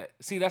think that.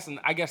 See,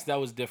 I guess that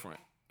was different.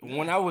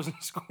 When I was in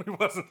school, I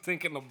wasn't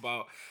thinking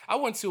about. I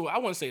wouldn't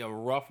say a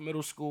rough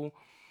middle school.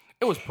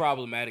 It was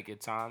problematic at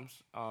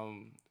times.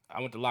 I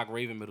went to Lock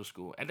Raven Middle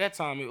School. At that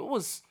time, it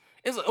was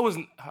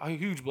a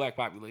huge black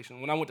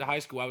population. When I went to high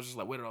school, I was just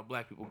like, where did all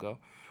black people go?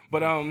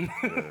 But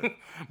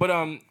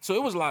so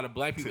it was a lot of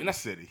black people. To And the that's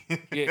city.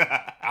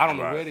 yeah, I don't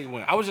know Right. where they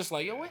went. I was just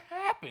like, yo, what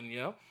happened,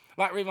 yo?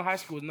 Lock Raven High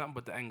School was nothing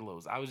but the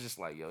Anglos. I was just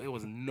like, yo, it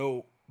was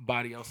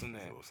nobody else in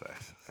there.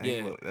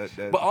 Yeah. Look,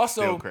 that But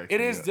still also, cracks it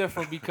me is up.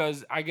 different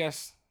because I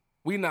guess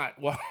we not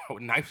with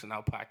knives in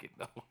our pocket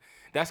though.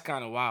 That's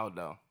kind of wild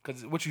though,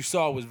 because what you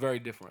saw was very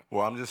different.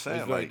 Well, I'm just saying,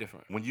 It's very like,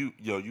 different.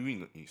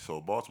 when so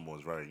Baltimore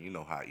is very, you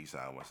know how East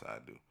Side and West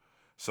Side do.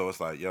 So it's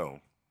like, yo,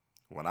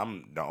 when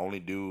I'm the only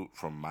dude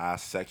from my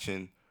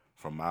section,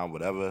 from my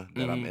whatever,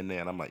 that I'm in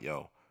there, and I'm like,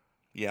 yo,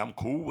 yeah, I'm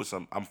cool with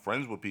I'm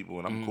friends with people,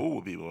 and I'm cool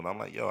with people, and I'm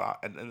like, yo,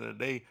 at the end of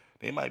the day,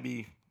 they might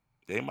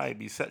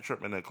be set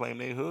tripping and claim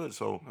they hood,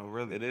 so Oh,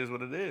 really? it is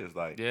what it is.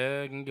 Like,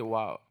 Yeah, it can get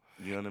wild.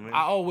 you know what I mean?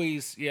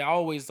 I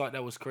always thought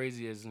that was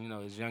crazy as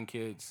as young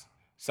kids.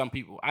 Some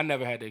people, I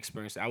never had to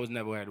experience it. I was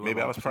never had to.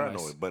 Maybe I was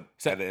paranoid, but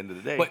at the end of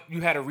the day, But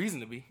you had a reason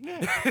to be.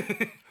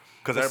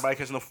 because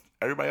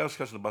everybody else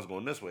catching the bus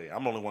going this way,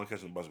 I'm the only one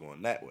catching the bus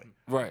going that way.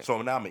 Right.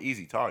 So now I'm an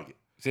easy target.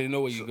 So they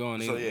know where you're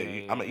going. So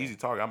They- yeah, I'm an easy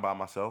target. I'm by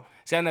myself.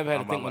 See, I never had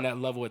to I'm think by on my- that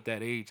level at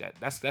that age.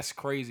 That's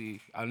crazy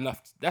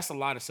enough. That's a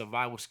lot of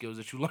survival skills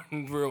that you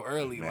learn real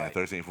early. Man, like,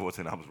 13,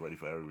 14, I was ready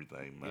for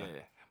everything, man.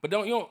 yeah. But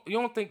you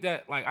don't think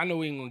that, like, I know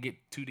we ain't gonna get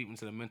too deep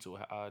into the mental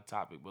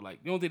topic, but like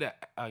you don't think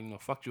that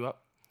fucked you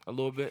up a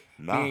little bit?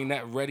 Nah. Being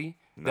that ready,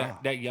 Nah.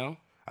 that young.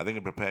 I think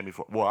it prepared me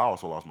for. Well, I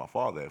also lost my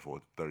father at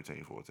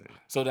 13, 14.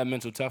 So that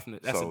mental toughness,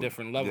 that's So, a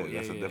different level. Yeah,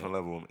 that's a different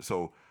level.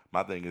 So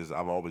my thing is,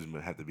 I've always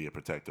had to be a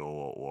protector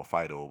or a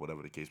fighter or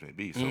whatever the case may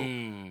be.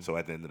 So so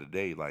at the end of the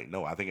day, like,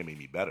 no, I think it made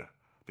me better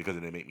because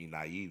it didn't make me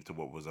naive to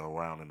what was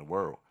around in the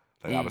world.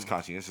 Like, I was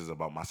conscientious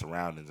about my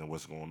surroundings and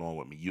what's going on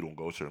with me. You don't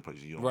go certain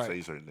places. You don't Right.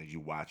 say certain things. You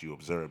watch. You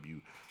observe.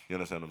 You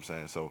understand what I'm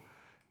saying? So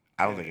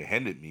I don't think it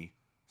hindered me.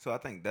 So I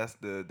think that's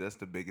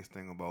the biggest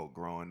thing about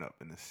growing up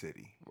in the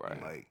city.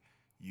 Right. Like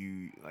Yeah,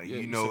 you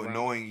you know surround-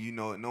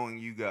 knowing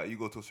you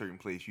go to a certain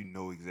place, you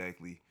know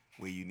exactly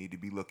where you need to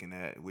be looking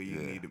at, what you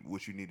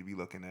need to be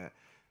looking at.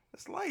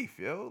 That's life,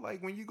 yo.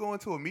 Like when you go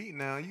into a meeting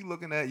now, you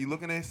looking at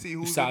see You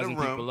who's in sizing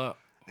the room. people up.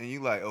 And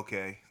you like,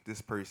 okay,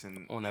 this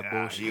person On that He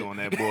bullshit. on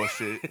that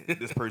bullshit.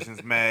 This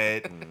person's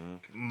mad.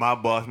 My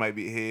boss might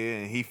be here,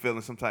 and he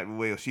feeling some type of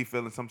way, or she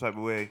feeling some type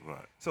of way.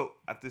 Right. So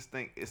I just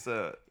think it's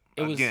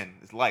was-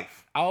 it's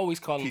life. I always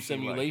call them Keeps you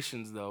light.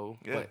 simulations though,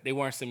 Yeah. but they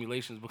weren't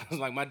simulations because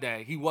like my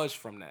dad, he was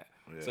from that,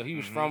 so he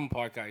was from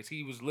Park Heights.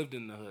 He lived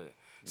in the hood,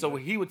 So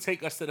he would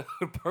take us to the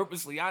hood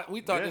purposely.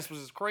 We thought Yeah. this was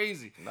just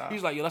crazy. Nah. He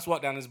was like, yo, let's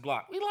walk down this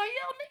block. We like,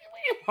 yo, nigga,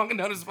 we ain't walking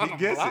down this He fucking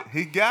gets block. it.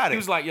 He got it. He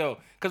was like, yo,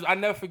 because I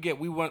never forget,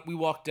 we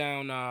walked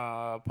down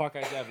Park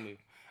Heights Avenue.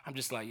 I'm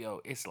just like,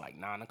 yo, it's like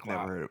 9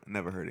 o'clock.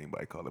 Never heard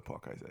anybody call it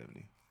Park Heights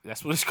Avenue.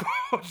 That's what it's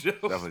called, Joe.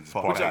 Definitely just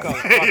Park What y'all Park call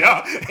Heights. it?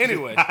 Park Heights.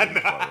 Anyway,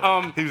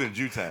 He was in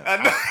Jewtown.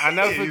 I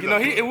never forget. He's No,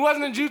 like, it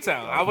wasn't in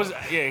Jewtown.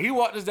 He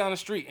walked us down the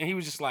street, and he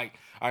was just like,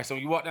 all right, so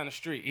when you walk down the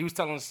street, he was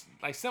telling us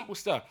like simple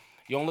stuff.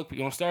 You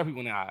don't stare people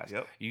in the eyes.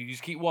 Yep. You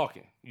just keep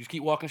walking. You just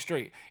keep walking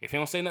straight. If he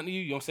don't say nothing to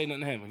you, you don't say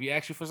nothing to him. If he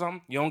asks you for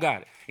something, you don't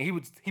got it.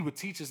 And he would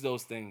teach us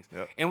those things.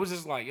 Yep. And it was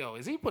just like, yo,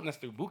 is he putting us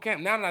through boot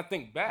camp? Now that I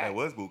think back. That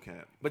was boot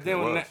camp. But then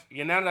It when was.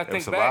 now that I It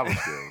was think back.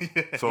 survival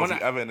skills. So When if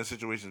you I- ever in a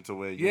situation to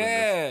where you in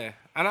Yeah.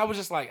 And I was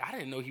just like, I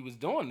didn't know he was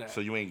doing that. this,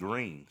 so you ain't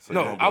green. So no,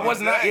 you don't be I like, was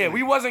not. Yeah, Exactly.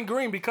 we wasn't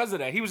green because of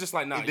that. He was just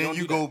like, nah, And then don't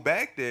you do go that.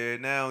 back there.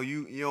 Now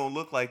you don't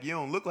look like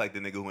the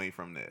nigga who ain't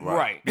from there.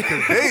 Right.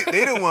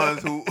 they the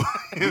ones who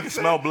You can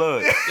smell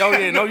blood. Oh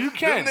yeah, no, you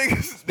can. Them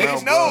niggas, They they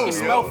just know. You can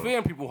smell yo. fear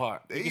in people's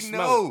heart. You They can smell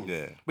it. know.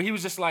 Yeah. But he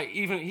was just like,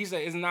 he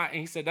said it's not, and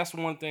he said that's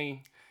one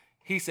thing.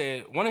 He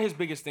said one of his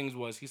biggest things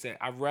was he said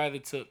I'd rather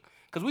took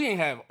because we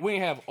ain't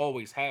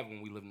always have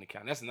when we live in the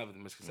county. That's another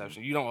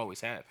misconception. You don't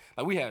always have.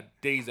 Like we had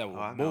days that were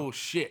I know.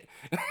 bullshit.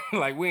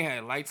 Like we ain't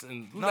had lights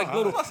and like I'm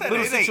little not saying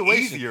little it ain't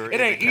situations. easier It in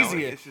the ain't county.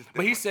 easier. It's just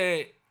But he different.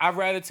 said I'd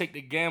rather take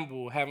the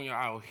gamble having you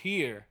out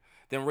here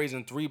than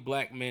raising 3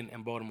 black men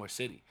in Baltimore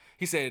City.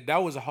 He said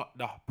that was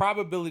the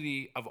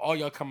probability of all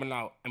y'all coming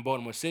out in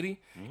Baltimore City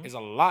is a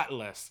lot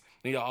less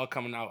than y'all all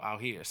coming out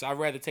here. So I'd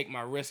rather take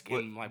my risk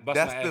and like bust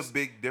my ass That's the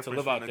big to difference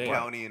live from out the there.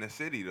 county and the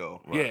city,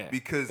 though. Yeah,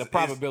 because the it's-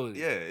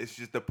 probability. It's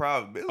just the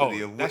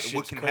probability Oh, of that what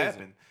shit's can crazy.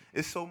 happen.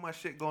 It's so much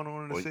shit going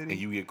on in the city. And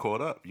you get caught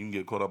up. You can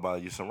get caught up by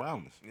your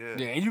surroundings.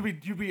 Yeah, and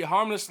you be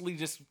harmlessly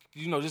just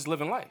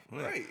living life.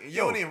 Right. And you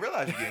don't even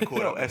realize you're getting caught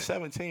Yo, up. in at it.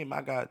 17,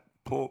 I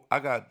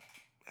got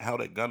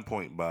held at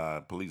gunpoint by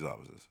police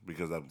officers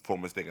because of for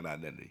mistaken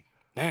identity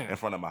Damn. in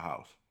front of my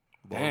house.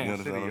 Damn. You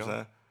understand City, what I'm yo.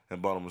 saying? In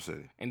Baltimore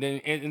City. And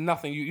then and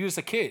nothing. You just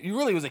a kid. You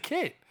really was a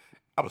kid.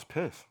 I was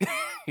pissed.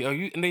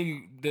 And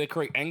then did it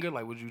create anger?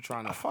 Like, was you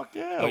trying to? Fuck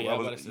yeah. Oh, yeah, I I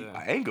was was, about to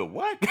say. anger,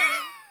 what?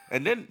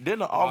 And then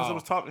the officer Wow.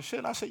 was talking shit.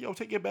 And I said, "Yo,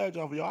 take your badge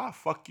off, yo. I'll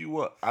fuck you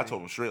up." I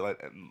told him straight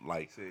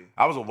like See.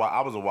 I was a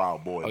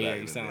wild boy. Oh, yeah, back you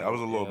in the sound day. I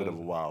was a little like- bit yeah. of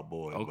a wild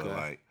boy, Okay. but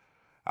like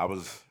I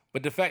was.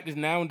 But the fact is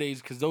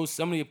nowadays, because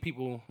so many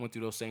people went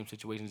through those same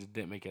situations that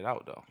didn't make it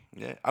out though.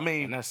 Yeah, I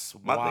mean, And that's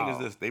my thing wild.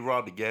 is this: they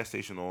robbed the gas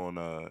station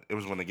on. It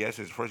was when the gas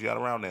station first got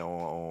around there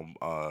on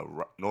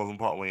Northern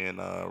Parkway in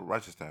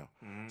Reisterstown.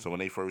 Mm-hmm. So when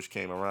they first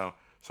came around,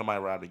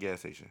 somebody robbed the gas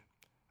station.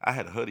 I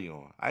had a hoodie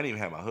on. I didn't even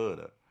have my hood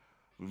up.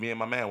 Me and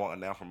my man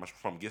walking down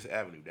from Gist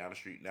Avenue down the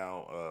street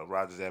now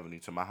Rogers Avenue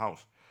to my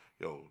house.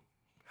 Yo,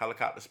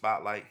 helicopter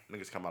spotlight.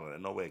 Niggas come out of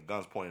nowhere,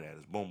 guns pointing at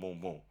us. Boom, boom,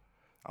 boom.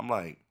 I'm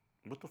like,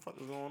 what the fuck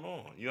is going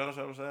on? You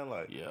understand what I'm saying?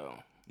 Like,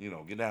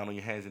 Yo. get down on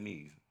your hands and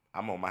knees.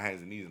 I'm on my hands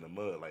and knees in the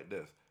mud like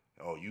this.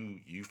 Oh,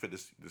 you fit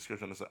this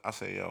description. I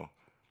say, yo,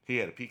 he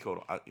had a pea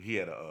coat. He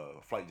had a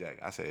flight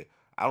jacket. I said,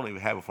 I don't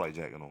even have a flight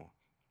jacket on.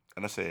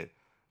 And I said,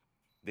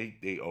 they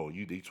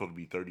supposed to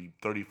be 30,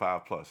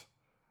 35 plus.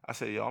 I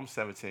said, yo, I'm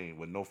 17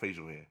 with no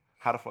facial hair.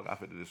 How the fuck I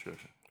fit the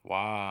description?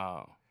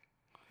 Wow.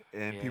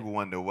 And Yeah. people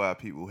wonder why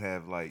people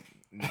have like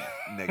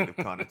negative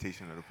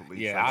connotation of the police.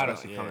 Yeah, like, I don't-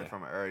 especially coming yeah.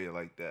 from an area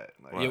like that.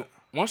 Like, Yeah,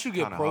 once you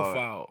get Kinda hard.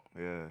 profiled,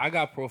 yeah. I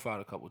got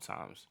profiled a couple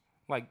times.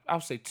 Like I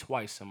would say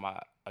twice in my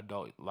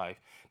adult life.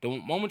 The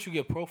moment you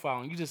get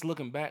profiled, and you just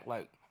looking back,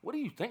 like, what do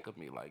you think of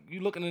me? Like you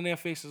looking in their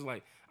faces,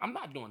 like I'm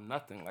not doing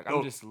nothing. Like Yo,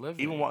 I'm just living.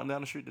 Even walking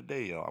down the street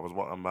today, yo, I was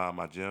walking by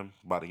my gym,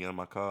 about to get in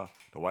my car.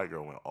 The white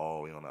girl went all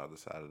the way on the other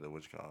side of the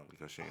witch car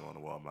because she ain't on the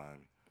wall behind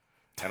me.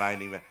 And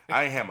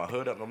I ain't had my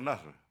hood up, no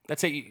nothing. That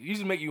take you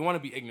just make you want to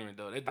be ignorant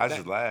though. I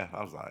just laughed.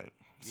 I was like,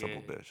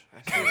 simple Yeah. bitch.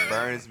 That shit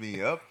burns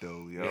me up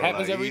though, yo. It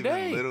happens like, every even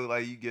day. Little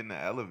like you get in the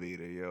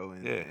elevator, yo,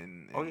 and Yeah.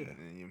 and, Oh, and- yeah. and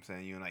you know what I'm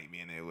saying, you like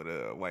being there with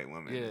a white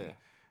woman. Yeah. and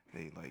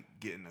they like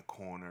get in the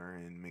corner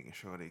and making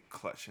sure they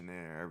clutching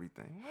there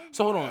everything.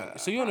 So hold on.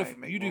 So you Alright,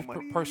 make you do more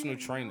money, personal you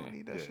don't training.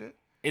 need that Yeah. shit.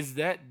 Is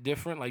that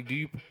different? Like, do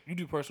you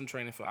do personal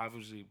training for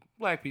obviously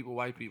black people,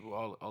 white people,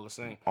 all the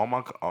same?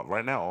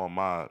 Right now, all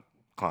my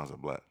clients are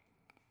black.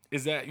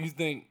 Is that you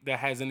think that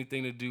has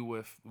anything to do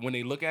with when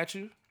they look at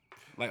you?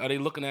 Like, are they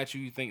looking at you?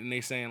 You think and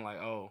they saying like,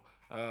 "Oh,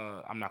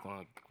 I'm not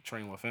gonna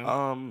train with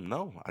him."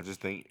 No, I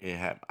just think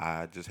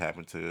I just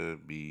happen to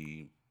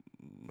be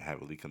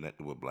heavily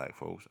connected with black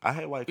folks. I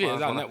had white Yeah,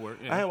 clients. it's our when network,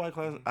 yeah. I had white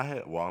clients. I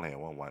had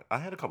one white. I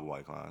had a couple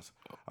white clients.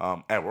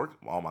 At work,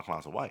 all my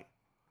clients are white,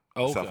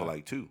 except for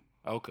like 2.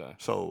 Okay.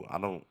 So I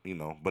don't,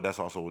 but that's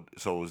also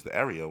so is the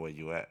area where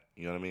you at.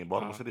 You know what I mean?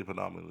 Baltimore Uh-huh. City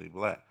predominantly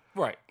black.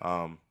 Right.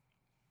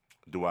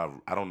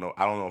 I don't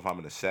know if I'm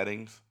in the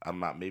settings.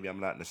 Maybe I'm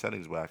not in the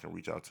settings where I can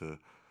reach out to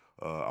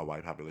a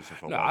white population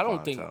for No, white I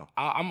don't think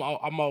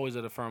clientele. I'm always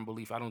at a firm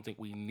belief. I don't think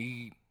we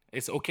need.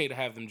 It's okay to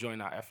have them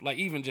join our effort. Like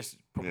even just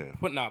Yeah.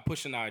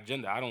 pushing our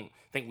agenda. I don't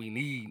think we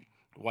need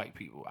white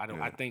people. I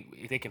don't. I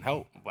think they can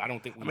help, but I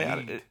don't think we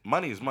need.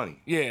 Money is money.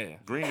 Yeah,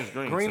 Green is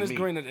green. green to is me.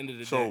 green at the end of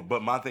the day. So,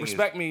 but my thing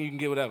respect is, me, you can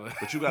get whatever.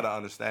 but you got to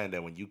understand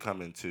that when you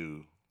come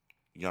into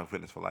Young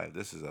Fitness for Life,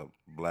 this is a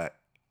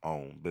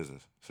black-owned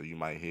business. So you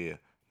might hear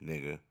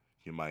nigga,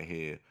 you might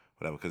hear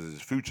whatever, because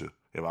it's Future.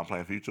 If I'm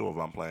playing Future, or if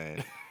I'm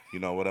playing,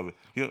 whatever.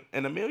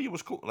 And Amelia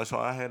was cool. Like, so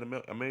I had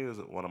Amelia was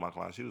one of my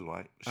clients. She was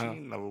white. She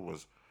never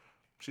was.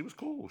 She was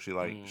cool. She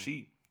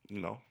she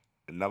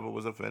never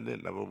was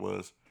offended. Never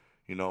was,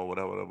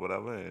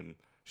 whatever. And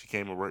she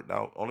came and worked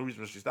out. Only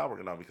reason she stopped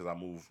working out because I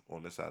moved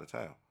on this side of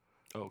town.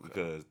 Okay.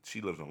 Because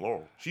she lives in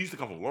Laurel. She used to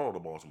come from Laurel to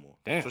Baltimore.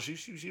 Damn. So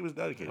she was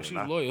dedicated. She's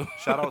loyal.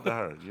 Shout out to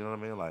her. You know what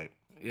I mean? Like,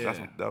 Yeah.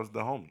 that was the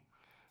homie.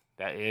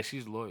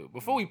 She's loyal.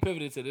 Before we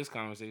pivoted to this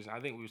conversation, I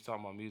think we was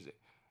talking about music.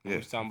 We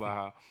was talking about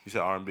how You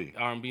said R&B.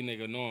 R&B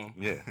nigga Norm.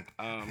 Yeah.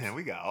 Man,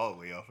 we got all the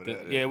way off of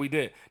that. Yeah, we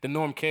did. The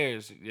Norm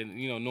cares.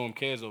 Norm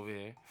cares over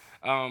here.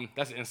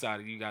 That's an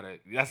insider.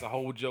 That's a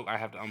whole joke I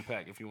have to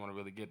unpack if you want to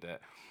really get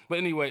that. But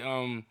anyway,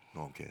 No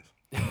one cares.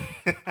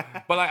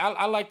 but like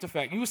I like the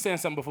fact you were saying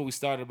something before we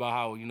started about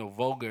how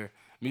vulgar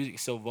music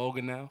is so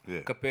vulgar now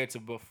compared to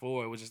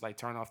before. It was just like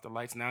turn off the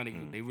lights. Now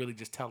they really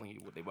just telling you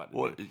what they about to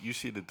Well, do. you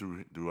see that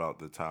throughout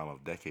the time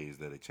of decades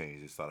that it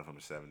changed. It started from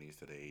the 70s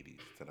to the 80s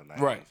to the 90s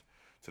Right.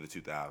 to the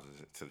 2000s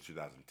to the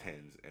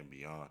 2010s and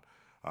beyond.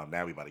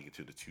 Now we about to get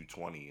to the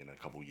 220 in a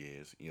couple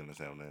years. You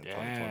understand what I'm saying?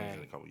 2020s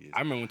in a couple years. I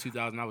remember in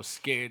 2000 I was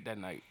scared that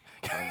night.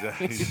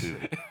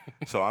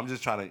 So I'm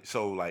just trying to.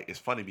 So like it's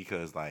funny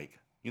because like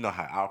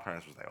how our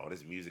parents was like, oh,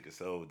 this music is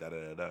so da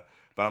da da.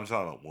 But I'm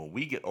telling you, when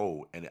we get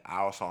old and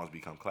our songs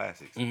become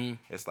classics,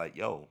 it's like,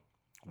 yo,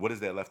 what is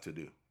there left to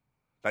do?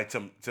 Like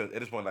to at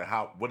this point, like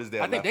what is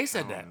there? I think left? they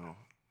said that.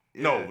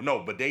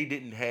 No, but they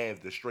didn't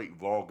have the straight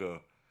vulgar.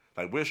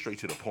 Like we're straight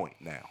to the point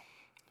now,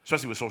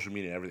 especially with social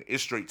media and everything.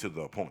 It's straight to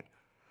the point.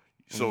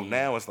 So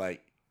now it's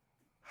like,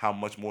 how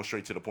much more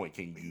straight to the point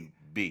can you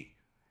be?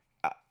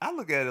 I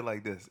look at it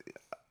like this.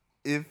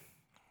 If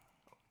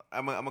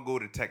I'm gonna go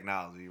to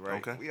technology, right?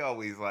 Okay. We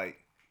always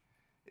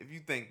if you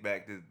think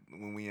back to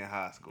when we in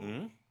high school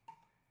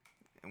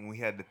and we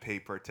had to pay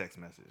per text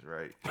message,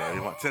 right? Yeah,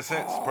 you want 10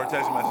 cents per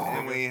text message?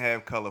 And we ain't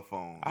have color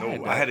phones.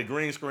 I had a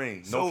green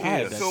screen. No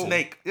kids.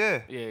 Snake.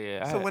 Yeah.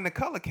 Yeah. So when the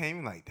color came,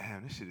 you're like,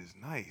 damn, this shit is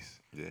nice.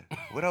 Yeah.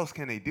 What else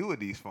can they do with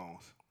these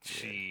phones?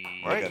 Gee.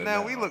 Right at it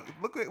now, now. we look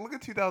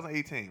at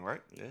 2018,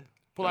 right? Yeah.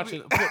 Pull out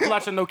your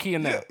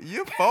Nokia now.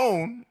 Your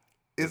phone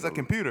is a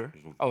computer.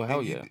 Oh hell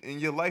and yeah. and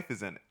your life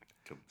is in it.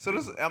 So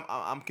this,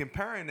 I'm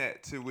comparing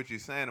that to what you're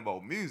saying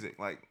about music.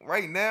 Like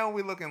right now,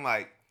 we're looking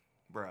like,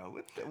 bro,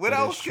 what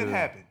else can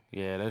happen?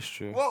 Yeah, that's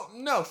true. Well,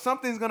 no,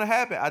 something's gonna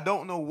happen. I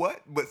don't know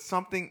what, but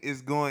something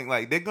is going.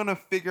 Like they're gonna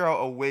figure out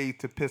a way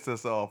to piss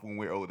us off when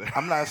we're older.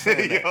 I'm not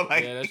saying that.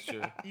 Yeah, that's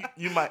true.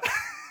 You might.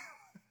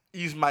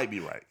 You might be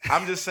right.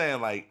 I'm just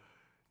saying like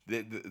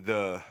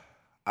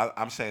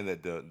I'm saying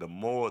that the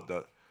more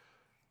the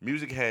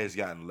music has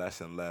gotten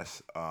less and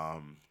less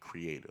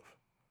creative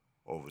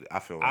over I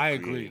feel like I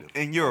agree. creative.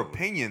 In your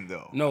opinion,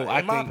 though. No, In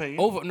I my think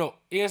opinion.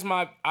 here's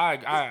my I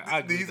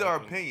agree These with are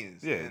that opinion.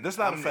 opinions. Yeah, and that's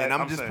not a I'm, fact. And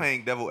I'm I'm just saying-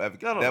 playing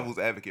devil's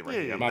advocate right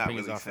Yeah, here. I'm my not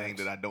opinions really are saying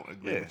facts. that I don't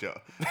agree Yeah. with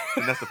y'all.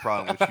 And that's the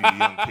problem with you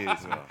young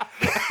kids,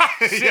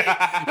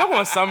 man. Y'all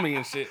want to sum me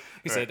and shit.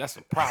 He said that's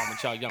the problem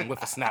with y'all young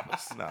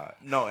whippersnappers.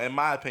 No, in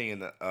my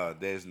opinion,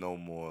 there's no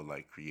more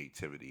like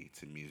creativity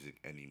to music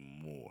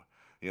anymore.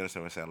 You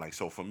understand what I'm saying? Like,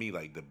 so for me,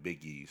 like the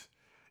Biggies,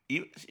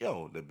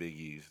 the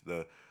Biggies,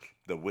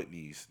 the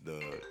Whitneys, the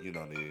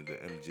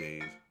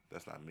MJs.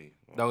 That's not me.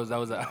 That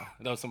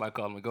was somebody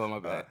calling me. Go on my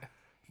bad.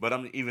 But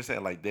I'm even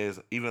saying like there's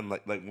even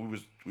like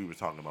we were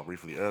talking about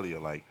briefly earlier,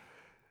 like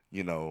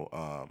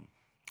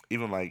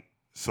even like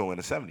so in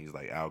the 70s,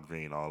 like Al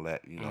Green, all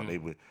that, they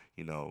would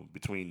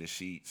Between the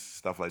Sheets,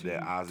 stuff like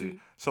that, Ozzy.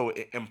 So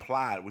it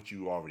implied what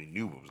you already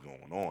knew what was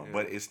going on,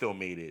 but it still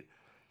made it,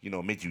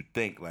 made you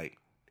think, like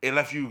it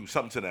left you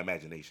something to the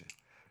imagination.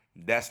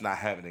 That's not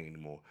happening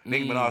anymore.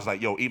 Nicki Minaj's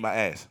like, yo, eat my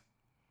ass,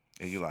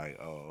 and you're like,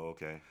 oh,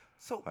 okay.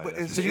 So, Like, but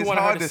that's it's, So you it's want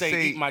her hard to to say,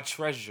 say. "Eat my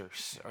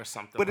treasures" or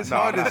something? But it's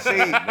like hard I'm to not say.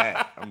 saying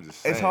that. I'm just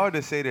saying. It's hard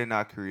to say they're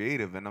not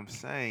creative, and I'm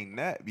saying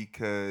that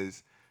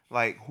because,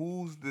 like,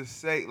 who's to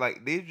say?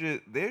 Like,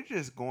 they're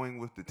just going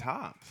with the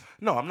times.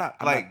 No, I'm not.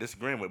 I'm Like, not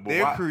disagreeing with. But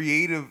They're why?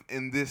 creative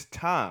in this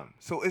time,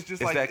 so it's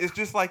just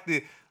like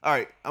the. All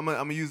right, I'm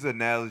gonna use the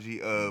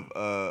analogy of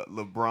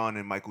LeBron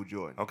and Michael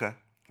Jordan. Okay,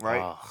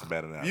 Right. it's a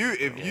bad analogy.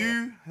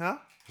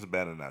 It's a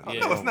bad analogy.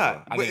 Yeah. No, it's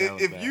not. I But think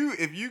that was bad.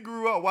 if you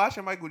grew up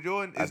watching Michael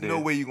Jordan, there's no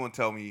did. way you're gonna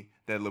tell me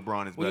that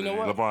LeBron is Well, better. you know than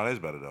what? him. LeBron is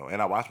better though,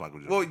 and I watched Michael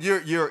Jordan. Well,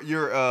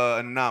 you're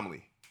an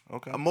anomaly.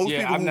 Okay. Most Yeah,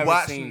 people I've who never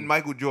watch seen-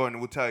 Michael Jordan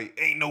will tell you,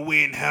 ain't no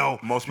way in hell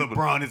Most people-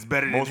 LeBron is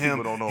better than most him.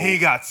 people don't know. He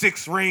got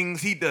 6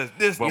 rings. He does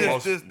this, But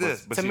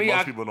this. But To see, me, most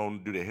I- people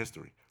don't do their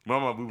history.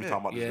 Remember we were talking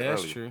about this Yeah,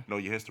 that's earlier. true. Know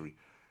your history.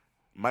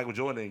 Michael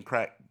Jordan didn't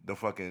crack the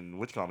fucking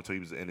until he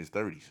was in his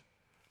 30s.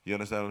 You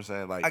understand what I'm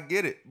saying? Like, I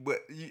get it, but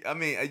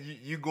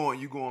you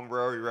going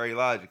very, very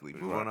logically.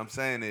 But what I'm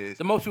saying is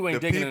The most people ain't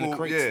the digging in the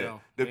crates,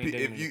 though. They ain't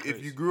digging in the if you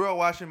crates. grew up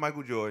watching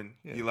Michael Jordan,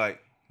 Yeah. you're like,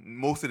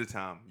 most of the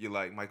time, you're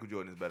like, Michael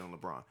Jordan is better than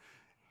LeBron.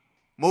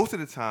 Most of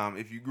the time,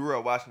 if you grew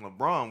up watching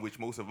LeBron, which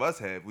most of us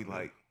have, we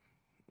like,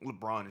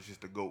 LeBron is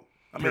just a GOAT.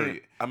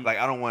 Period. I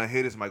don't want to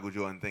hear this Michael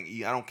Jordan thing.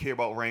 I don't care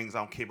about rings. I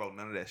don't care about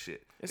none of that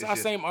shit. It's our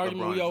same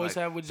argument LeBron we always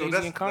have with Jay-Z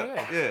and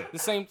Kanye. Yeah. The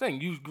same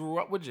thing. You grew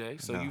up with Jay,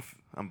 so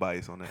I'm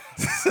biased on that.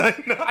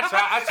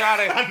 I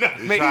try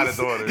to try to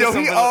throw it. Yo,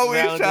 he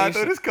always validation. try to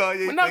throw this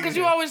Kanye. No, because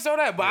you always throw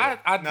that. But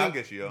I No, I think,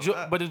 get you,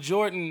 yo. but the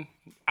Jordan,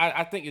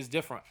 I think is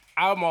different.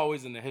 I'm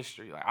always in the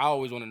history. Like I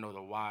always want to know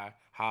the why,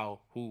 how,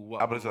 who,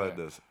 what. I put it where. like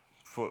this.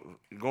 For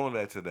going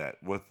back to that,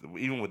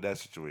 even with that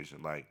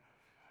situation, like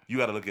you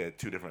got to look at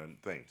two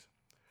different things.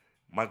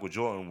 Michael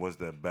Jordan was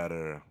the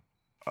better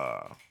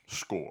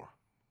scorer,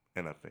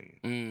 in my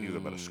opinion. He was a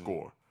better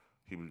scorer.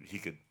 He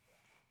could.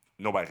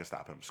 Nobody could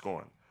stop him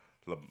scoring.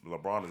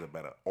 LeBron is a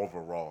better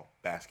overall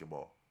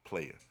basketball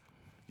player.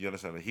 You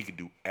understand that he could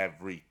do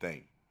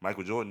everything.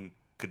 Michael Jordan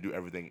could do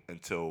everything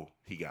until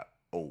he got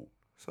old.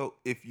 So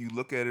if you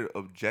look at it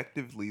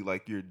objectively,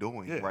 like you're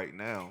doing right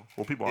now,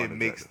 Well, people it aren't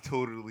makes objective.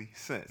 totally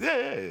sense.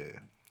 Yeah.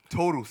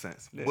 Total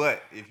sense. Yeah.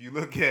 But if you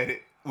look at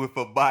it with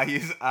a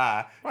biased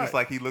eye, Right. just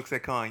like he looks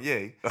at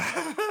Kanye,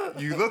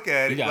 you look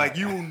at it like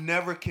you will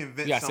never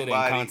convince You gotta say that in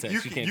somebody.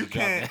 context. You can't You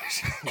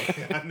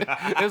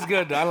just It was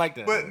good though. I like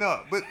that. But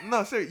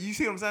no, sir. You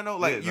see what I'm saying? though?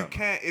 Like Yeah, you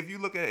can't if you're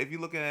looking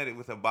at it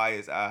with a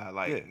biased eye.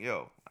 Like Yeah.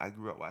 yo, I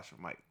grew up watching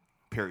Mike.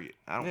 Period.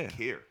 I don't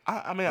care.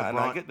 I mean, I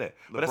LeBron- get that.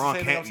 LeBron But that's the same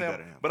thing can't I'm be saying.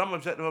 better than him. But I'm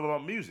objective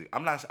about music.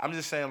 I'm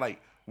just saying,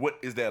 like, what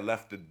is there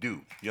left to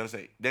do? You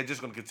understand? They're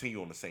just going to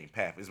continue on the same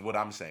path, is what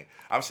I'm saying.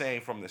 I'm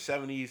saying from the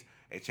 70s,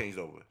 it changed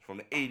over. From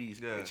the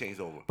 80s, it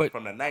changed over. But-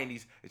 from the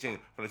 90s, it changed.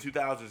 From the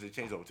 2000s, it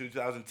changed over.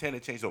 2010,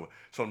 it changed over.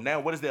 So now,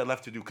 what is there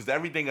left to do? Because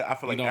everything, I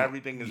feel like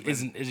everything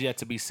is yet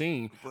to be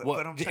seen. But Well,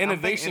 I'm the saying- I'm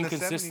innovation thinking in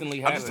the 70s consistently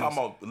I'm happens. just talking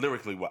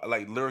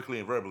about lyrically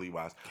and verbally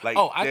wise. Like,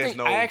 Oh, I there's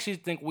actually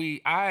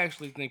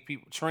think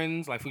people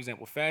trends, like for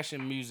example,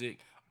 fashion, music,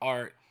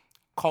 art,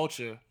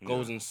 culture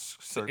goes in is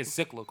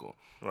cyclical.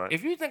 Right.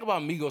 If you think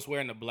about Migos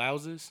wearing the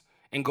blouses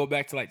and go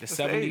back to like the It's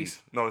 70s,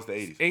 No, it's the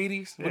 80s.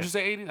 80s, would you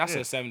say 80s? I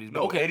said 70s. But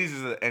No, okay, 80s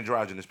is an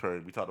androgynous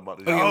period. We talked about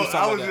this. Oh, yeah, we I talking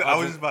was about just, that. I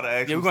was just about to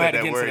ask Yeah, you we're gonna said have to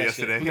that get into word that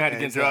yesterday. shit. We're gonna have to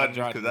get into that because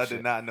I androgynous did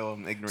shit. not know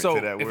I'm ignorant so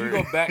to that if word.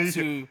 you go back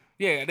to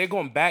they're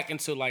going back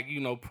into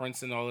like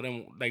Prince and all of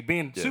them like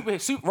being super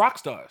rock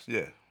stars.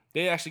 Yeah.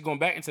 They're actually going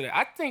back into that.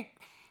 I think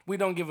we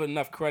don't give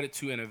enough credit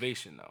to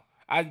innovation though.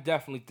 I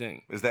definitely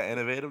think Is that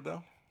innovative,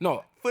 though?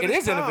 no. For It this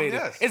is time, innovative.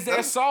 yes. It's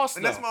their sauce,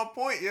 and that's though. my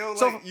point, yo. Like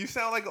So- you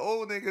sound like an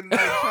old nigga. Like,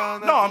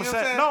 trying to, No, I'm you know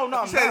what saying- no, You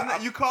I'm said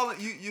not. you call it.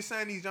 You're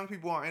saying these young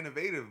people aren't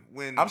innovative.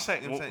 When I'm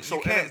saying- you, know what well, I'm so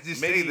you can't inno-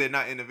 just maybe- say they're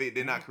not innovative.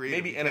 They're not creative.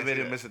 Maybe You can't say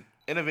innovative. that.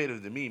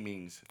 Innovative to me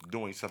means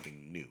doing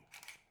something new.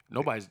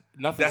 Nothing's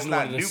That's new not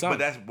under the new, sun. but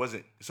that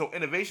wasn't. So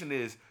innovation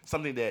is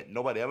something that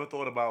nobody ever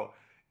thought about,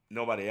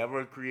 nobody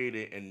ever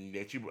created, and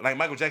that you like.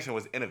 Michael Jackson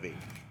was innovative.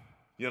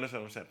 You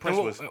understand what I'm saying? Prince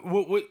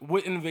was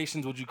What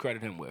innovations would you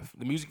credit him with?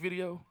 The music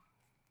video?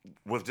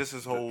 with just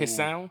his whole His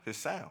sound?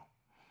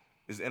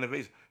 His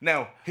innovation.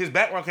 Now his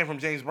background came from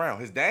James Brown.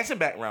 His dancing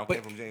background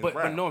came from James But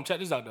Brown. Norm, check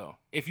this out though.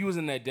 If you was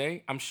in that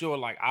day, I'm sure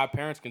like our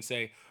parents can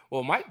say,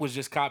 well, Mike was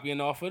just copying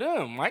off of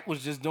them. Mike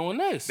was just doing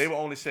this. They will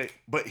only say,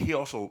 but he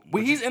also.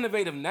 But he's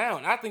innovative now,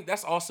 and I think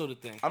that's also the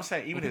thing. I'm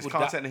saying even When his people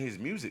content and his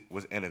music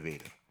was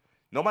innovative.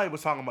 Nobody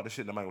was talking about the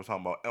shit that Mike was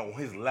talking about on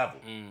his level.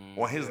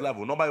 On his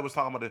level, nobody was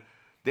talking about the.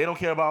 They don't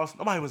care about us.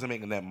 Nobody wasn't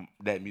making that.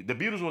 The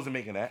Beatles wasn't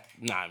making that.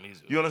 Nah,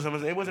 music. You understand what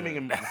I'm saying? They wasn't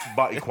making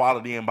about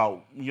equality and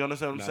about. You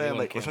understand what I'm Nah, they saying? wouldn't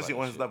Like care especially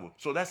about on that his level.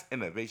 So that's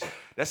innovation.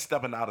 That's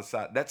stepping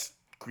outside. That's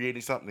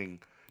creating something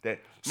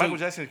that Michael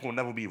Jackson will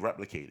never be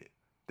replicated.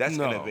 That's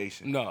No,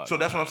 innovation. no, So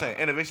that's what I'm saying.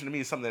 Innovation to me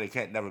is something that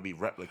can't never be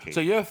replicated.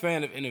 So you're a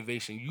fan of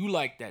innovation. You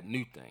like that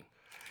new thing.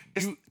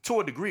 It's, to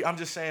a degree, I'm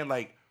just saying,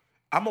 like,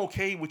 I'm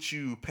okay with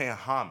you paying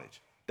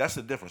homage. That's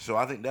the difference. So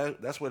I think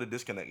that's where the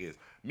disconnect is.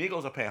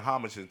 Migos are paying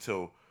homage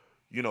until,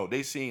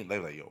 they seen, they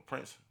like, yo,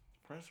 Prince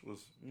was,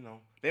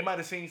 they might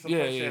have seen some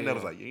Prince shit and they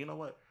was like, yeah, you know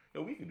what?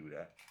 Yo, we can do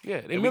that.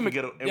 Yeah, they And we can mimic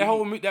get a- and that we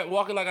whole can- that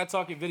Walking Like I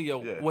Talk It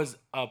video Yeah. was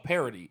a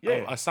parody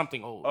Yeah. of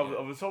something old. Of, yeah.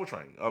 of a Soul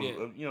Train. Yeah.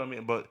 You know what I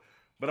mean? But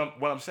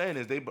what I'm saying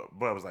is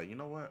but I was like, you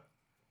know what?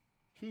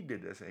 He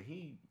did this and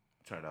he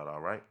turned out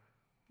all right.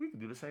 We can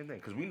do the same thing.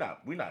 Because we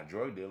not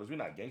drug dealers. We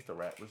not gangster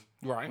rappers.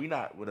 Right. We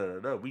not,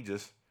 we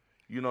just,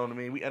 you know what I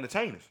mean? We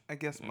entertainers. I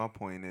guess my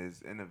point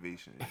is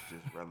innovation is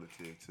just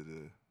relative to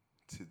the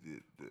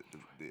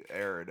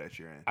era that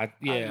you're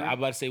in. I'm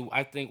about to say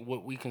I think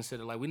what we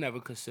consider we never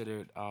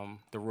considered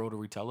the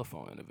rotary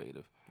telephone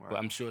innovative, but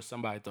I'm sure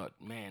somebody thought,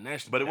 man,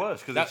 that's But it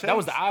was, 'cause it that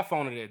was the changed.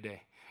 iPhone of that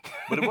day.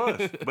 But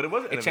it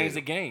was. It changed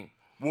the game.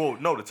 Well,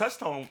 no, the touch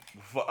tone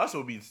for us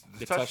would be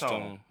the touch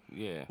tone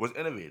yeah. was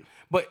innovative.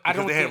 But I Because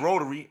don't they think, had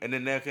rotary and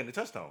then now came the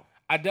touch tone.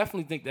 I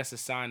definitely think that's a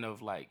sign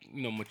of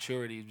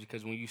maturity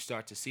because when you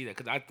start to see that,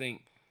 because I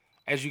think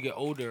as you get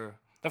older,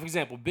 like for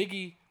example,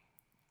 Biggie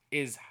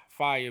is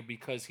fire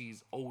because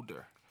he's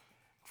older.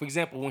 For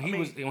example, when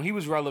he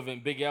was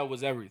relevant, Big L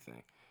was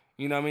everything.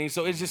 You know what I mean?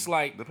 So it's just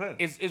like Depends.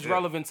 it's Yeah.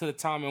 relevant to the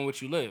time in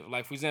which you live.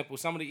 Like for example,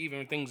 some of the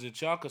even things that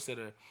y'all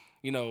consider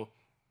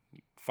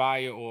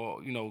fire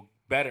or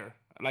better.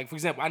 Like for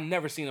example, I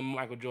never seen a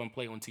Michael Jordan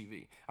play on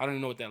TV. I don't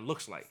even know what that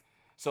looks like.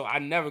 So I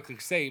never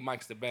could say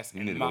Mike's the best.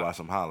 You need to go watch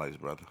some highlights,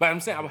 brother. But I'm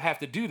saying I would have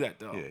to do that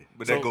though. Yeah.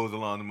 But that goes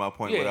along to my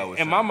point. What I was in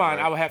saying, my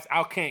mind, right?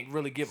 I can't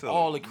really give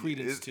all the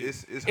credence to.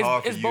 It's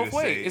hard for you both to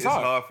ways. say. It's It's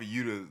hard. hard for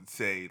you to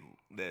say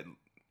that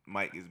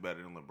Mike is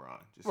better than LeBron.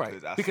 Just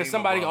Right, I because seen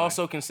somebody LeBron.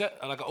 also can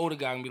set like an older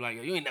guy and be like,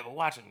 "Yo, you ain't never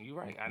watching." You're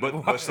right. I never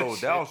But watched so that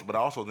shit. that also, but I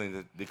also think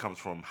that it comes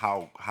from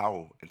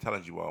how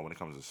intelligent you are when it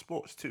comes to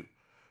sports too,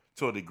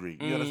 to a degree.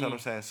 You understand what I'm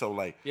saying? So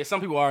like, Yeah,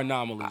 some people are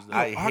anomalies. Though.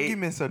 I hate-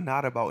 Arguments are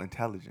not about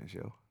intelligence,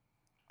 yo.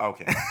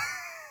 okay,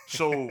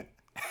 so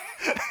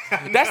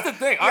That's the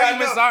thing. Yeah, I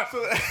Arguments know. are.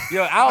 So-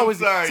 Yo, I always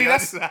sorry, see I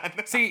that's. just- I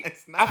know see,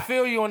 it's I not.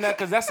 feel you on that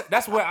because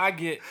that's where I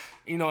get.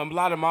 In a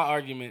lot of my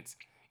arguments,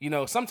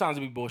 sometimes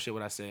it be bullshit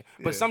what I say,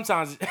 but Yeah.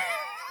 sometimes.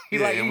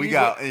 Yeah, and we he's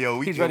got re- yo,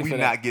 we he's ready for not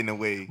that. getting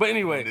away. But on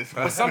anyway, this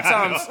but one.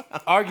 sometimes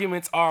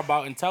arguments are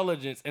about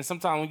intelligence, and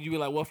sometimes when you be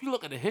like, well, if you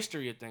look at the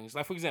history of things,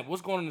 like for example,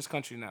 what's going on in this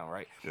country now,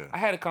 right? Yeah. I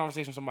had a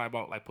conversation with somebody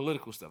about like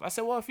political stuff. I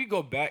said, well, if you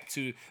go back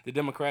to the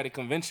Democratic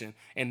Convention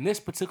in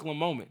this particular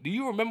moment, do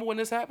you remember when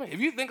this happened?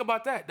 If you think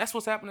about that, that's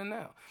what's happening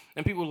now.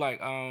 And people are like,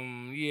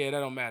 yeah, that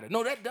don't matter.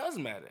 No, that does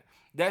matter.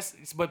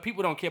 But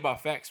people don't care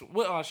about facts.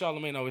 What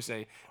Charlemagne always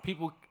say,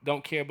 people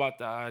don't care about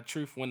the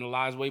truth when the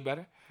lie's way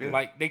better.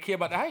 Like they care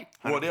about the hype.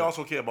 well, they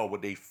also care about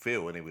what they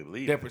feel and they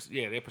believe. Their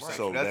in. their perception.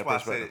 So That's that why I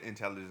perspective- said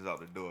intelligence out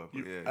the door.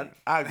 You-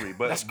 I agree,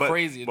 but That's but,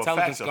 crazy. But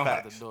Intelligence facts are gone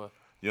out facts. the door.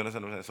 You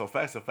understand what I'm saying? So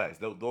facts are facts.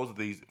 Those are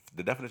these.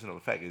 The definition of a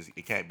fact is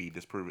it can't be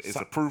disproven. It's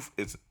a proof.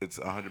 It's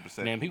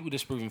 100%. Man, people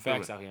disproving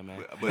facts out here,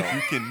 man. But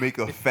you can make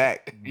a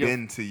fact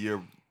bend to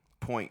your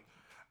point.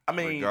 I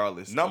mean,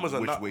 regardless of numbers are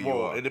which not. way you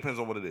Well, are. it depends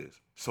on what it is.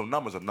 So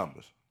numbers are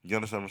numbers. You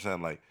understand what I'm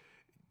saying? Like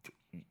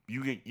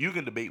you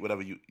can debate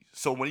whatever you.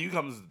 So when you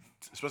comes,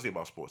 especially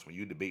about sports, when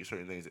you debate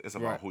certain things, it's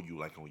about Right. who you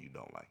like and who you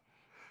don't like.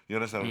 You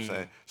understand what I'm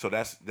saying? So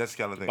that's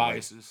kind of thing. like-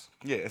 Biases.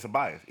 yeah, it's a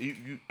bias.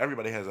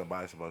 Everybody has a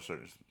bias about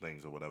certain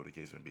things or whatever the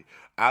case may be.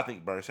 I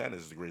think Barry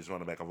Sanders is the greatest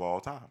running back of all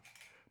time.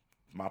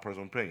 My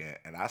personal opinion.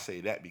 And I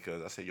say that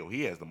because I say,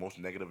 he has the most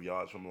negative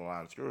yards from the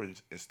line of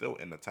scrimmage and still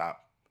in the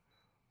top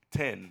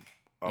 10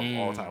 of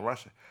all-time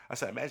rushing. I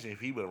said, imagine if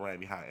he would have ran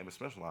behind Emmitt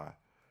Smith's line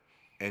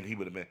and he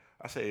would have been.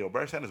 I say,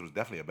 Barry Sanders was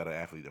definitely a better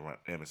athlete than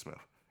Emmitt Smith.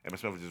 Emmitt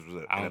Smith just was I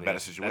in don't a think better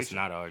that's situation.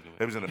 not an argument.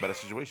 He was in a better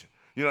situation.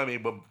 You know what I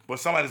mean? But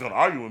somebody's going to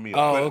argue with me.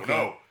 Oh, like, okay.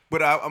 No.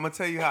 But I'm gonna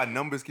tell you how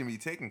numbers can be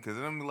taken, because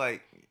I'm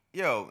like,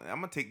 yo, I'm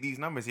gonna take these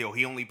numbers. Yo,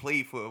 he only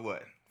played for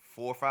what,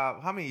 4 or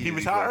 5? How many years? He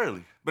retired play?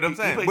 early. But I'm He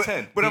saying, played but,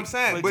 10. but He I'm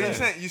saying, played but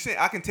 10. you saying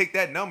I can take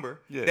that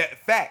number, Yeah.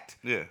 that fact,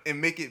 Yeah. and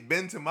make it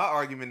bend to my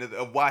argument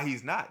of why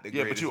he's not the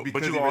Yeah, but greatest. you- but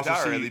because you he also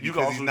retired see- early, you because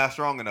can he's also- not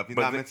strong enough. He's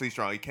but not the- mentally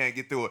strong. He can't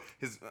get through it.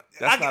 His That's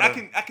that's not a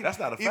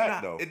even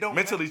fact, though. It don't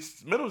mentally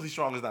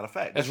strong is not a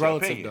fact. That's It's your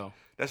relative, opinion. though.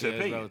 That's your Yeah,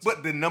 it's opinion. relative.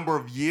 But the number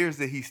of years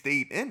that he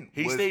stayed in,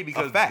 He was stayed a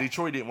because fact.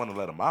 Detroit didn't want to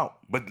let him out.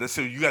 But so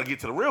you got to get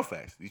to the real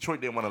facts.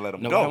 Detroit didn't want to let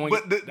him No, go. no,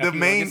 But That the people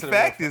main get to the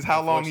fact real is fact,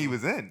 how long he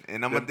was in,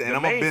 and I'm The gonna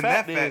main bend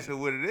that fact fact is- to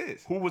what it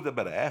is. Who was the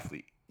better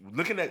athlete?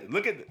 Look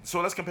at.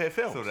 So let's compare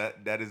films. So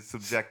that is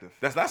subjective.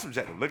 That's not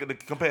subjective. Look at the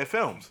compare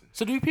films.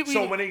 So do people?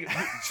 So even- when they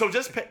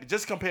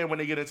just compare when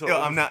they get into. Yo,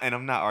 I'm not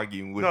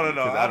arguing with No, you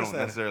no, because I I don't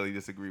understand. necessarily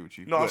disagree with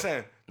you. No, I'm But-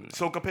 saying.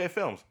 So compare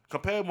films.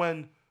 Compare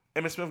when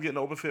Emmitt Smith getting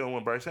open field and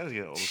when Barry Sanders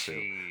getting open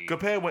field.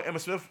 Compare when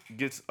Emmitt Smith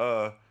gets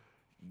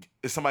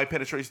if somebody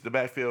penetrates the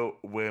backfield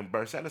when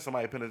Barry Sanders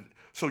somebody penetrates.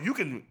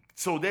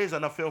 So there's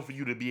enough film for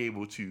you to be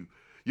able to.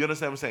 You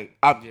understand what I'm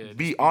saying? Yeah,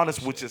 Be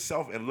honest with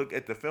yourself and look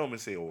at the film and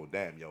say, oh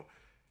damn, yo,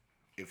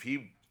 if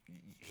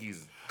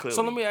he's clearly.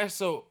 So let me ask.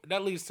 So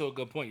that leads to a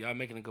good point. Y'all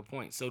making a good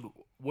point. So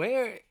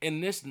where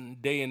in this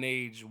day and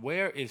age,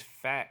 where is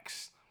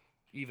facts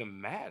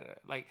even matter?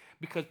 Like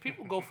because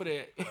people go for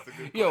the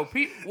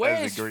where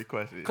That's is a great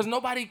question. Because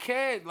nobody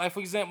cared. Like for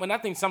example, and I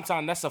think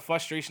sometimes that's a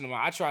frustration of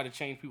mine. I try to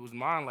change people's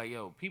mind. Like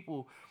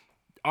people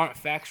aren't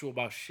factual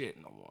about shit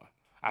no more.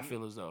 I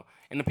feel as though,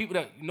 and the people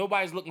that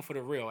nobody's looking for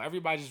the real.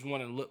 Everybody just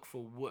want to look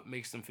for what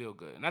makes them feel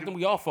good, and I think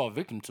we all fall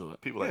victim to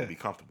it. People like to be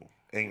comfortable.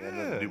 Ain't got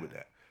nothing to do with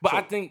that. But So-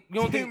 I think you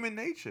don't It's think human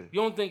nature.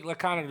 you don't think like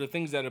kind of the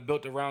things that are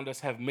built around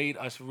us have made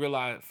us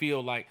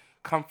feel like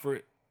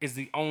comfort is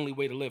the only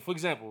way to live. For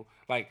example,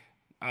 like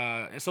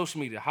in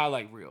social media,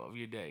 highlight reel of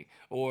your day,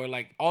 or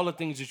like all the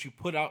things that you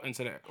put out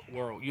into the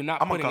world. You're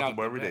not I'm putting out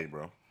uncomfortable the every day, best.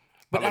 bro.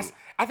 But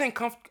I think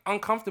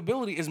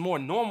uncomfortability is more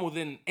normal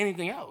than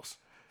anything else.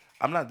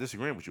 I'm not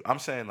disagreeing with you. I'm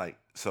saying like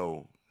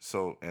so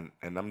and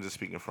I'm just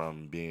speaking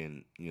from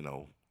being,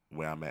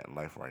 where I'm at in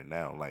life right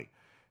now. Like,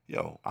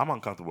 I'm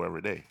uncomfortable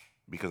every day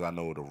because I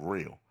know the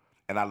real.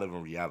 And I live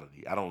in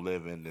reality. I don't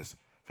live in this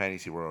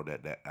fantasy world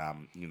that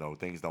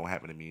things don't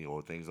happen to me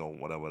or things don't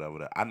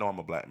whatever. I know I'm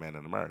a black man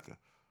in America.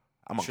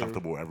 I'm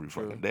uncomfortable every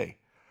fucking day.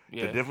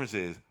 Yeah. The difference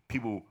is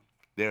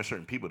there are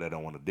certain people that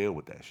don't want to deal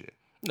with that shit.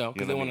 No, You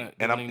because know they what I want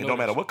mean? to. And it don't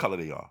matter what color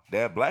they are.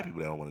 There are black people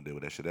that don't want to deal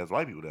with that shit. There's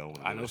white people that don't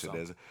want to I deal know with that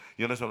shit. some.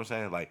 You understand what I'm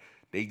saying? Like,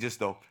 they just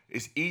don't.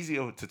 It's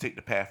easier to take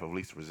the path of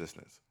least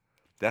resistance.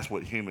 That's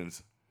what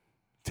humans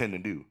tend to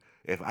do.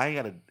 If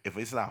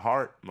it's not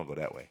hard, I'm gonna go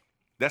that way.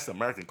 That's the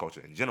American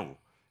culture in general.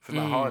 If it's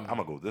not hard, I'm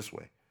gonna go this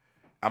way.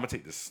 I'm gonna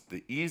take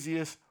the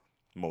easiest,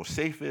 most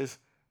safest,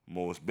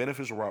 most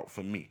beneficial route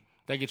for me.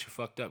 That gets you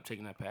fucked up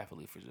taking that path of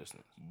least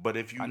resistance. But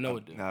if you, I know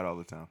it do. Not all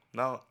the time.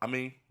 No, I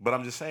mean, but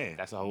I'm just saying.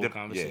 That's a whole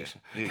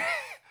conversation.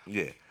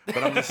 Yeah.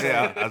 But I'm just saying.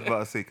 Yeah, I was about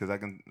to say because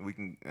we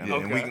can, and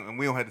Okay.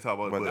 we don't have to talk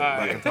about, but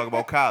Right. I can talk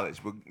about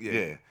college. But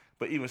Yeah.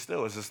 But even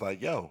still, it's just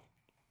like, yo,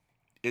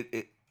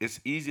 it's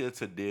easier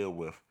to deal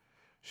with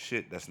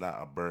shit that's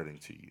not a burden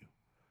to you.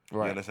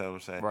 Right. You understand what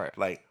I'm saying? Right.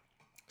 Like,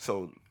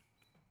 so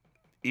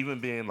even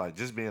being like,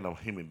 just being a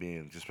human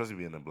being, especially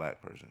being a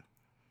black person,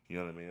 you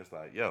know what I mean? It's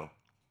like, yo.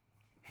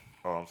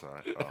 Oh, I'm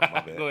sorry. Oh,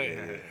 my bad. Go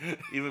ahead. Yeah.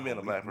 Even being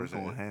a black We're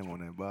person. going ham on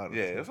that bottle.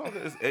 Yeah, it's all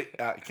good.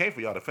 It came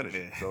for y'all to finish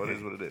it, so it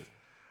is what it is.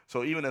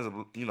 So even as a,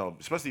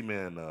 especially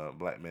being a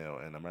black male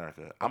in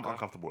America, I'm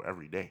uncomfortable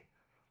every day.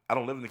 I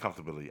don't live in the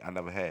comfortability. I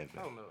never have been.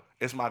 I don't know.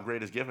 It's my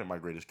greatest gift and my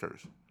greatest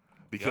curse.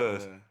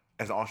 Because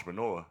as an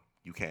entrepreneur,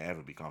 you can't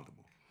ever be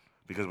comfortable.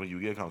 Because when you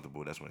get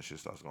comfortable, that's when shit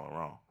starts going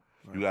wrong.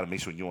 Right. You got to make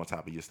sure you're on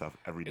top of your stuff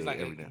every day,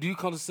 every day. Do you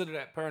consider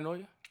that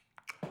paranoia?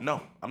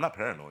 No, I'm not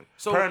paranoid.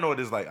 So- Paranoid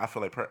is like, I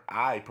feel like,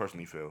 I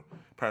personally feel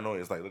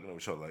paranoid is like looking over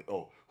each other like,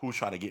 oh, who's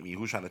trying to get me?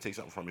 Who's trying to take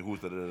something from me? Who's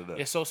da-da-da-da.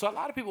 Yeah, so a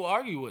lot of people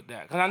argue with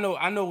that because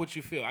I know what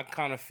you feel. I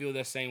kind of feel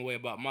that same way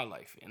about my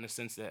life in the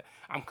sense that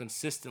I'm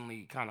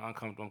consistently kind of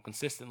uncomfortable. I'm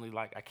consistently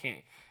like I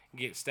can't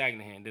get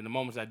stagnant here. And then the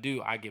moments I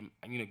do, I get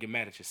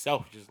mad at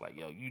yourself, just like,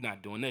 yo, you're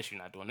not doing this,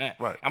 you're not doing that.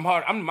 Right.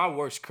 I'm my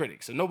worst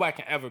critic, so nobody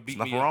can ever beat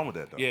me. Nothing wrong with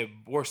that though. Yeah,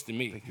 worse than I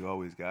me. think you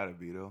always gotta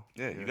be though.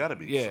 Yeah, you gotta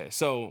be. Yeah,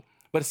 so.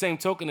 But the same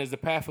token is the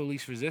path of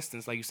least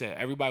resistance. Like you said,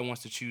 everybody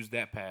wants to choose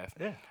that path.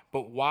 Yeah.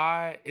 But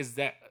why is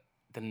that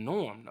the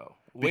norm, though?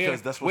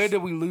 Because that's where what's- did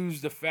we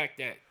lose the fact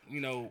that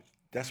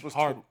That's what's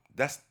hard.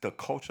 that's the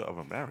culture of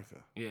America.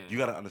 Yeah. You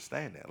gotta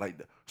understand that.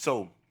 Like,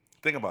 so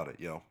think about it,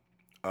 yo.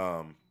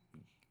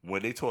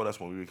 When they told us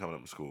when we were coming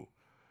up to school,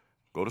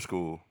 go to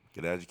school,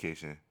 get an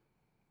education,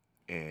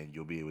 and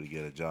you'll be able to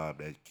get a job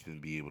that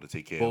can be able to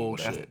take care of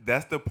Bullshit. whatever.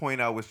 That's the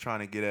point I was trying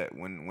to get at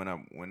when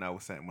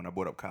I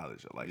brought up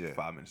college like Yeah.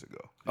 5 minutes ago.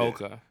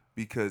 Okay.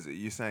 Because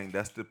you're saying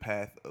that's the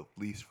path of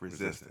least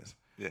resistance.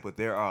 Yeah. But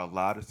there are a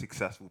lot of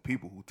successful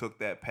people who took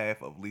that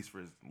path of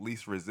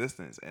least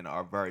resistance and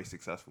are very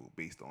successful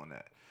based on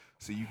that.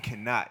 So you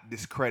cannot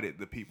discredit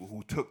the people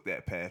who took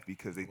that path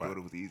because they thought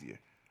it was easier.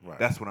 Right.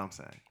 That's what I'm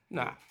saying.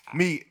 Nah.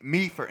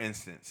 Me for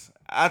instance,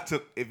 I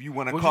took, if you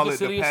want to Would call you it the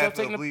consider yourself path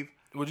taking of least,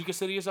 Would you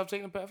consider yourself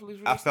taking the path of least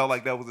I resistance? felt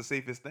like that was the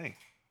safest thing.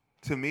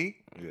 To me,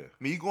 Yeah.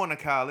 me going to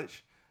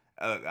college,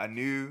 I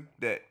knew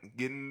that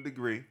getting a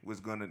degree was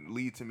going to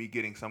lead to me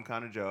getting some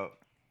kind of job.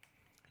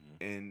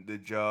 And the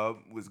job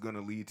was going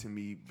to lead to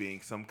me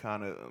being some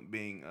kind of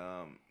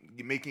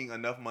making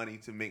enough money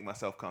to make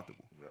myself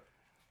comfortable. Yeah.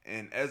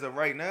 And as of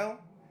right now,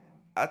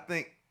 I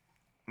think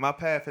my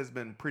path has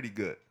been pretty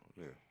good.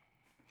 Yeah.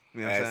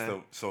 You know what I'm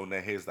saying? So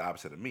now here's the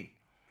opposite of me.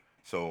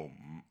 So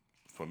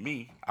for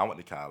me, I went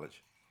to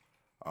college.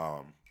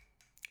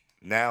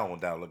 Now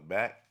when I look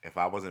back, if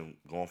I wasn't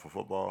going for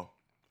football,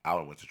 I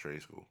would have went to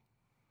trade school.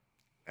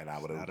 And I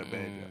would have Not a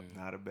bad job.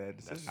 Not a bad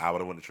decision. I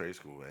would have went to trade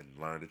school and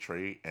learned a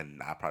trade,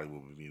 and I probably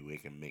would be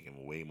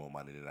making way more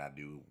money than I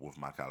do with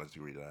my college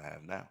degree that I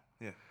have now.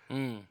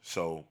 Yeah.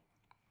 So,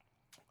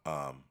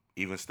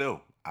 even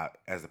still,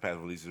 as the path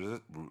of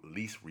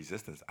least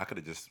resistance, I could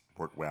have just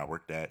worked where I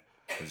worked at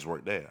and just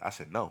worked there. I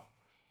said no,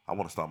 I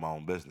want to start my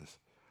own business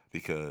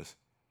because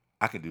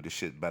I can do this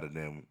shit better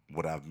than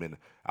what I've been.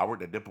 I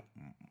worked at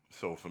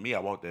so for me,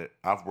 I've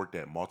worked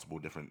at multiple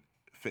different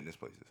fitness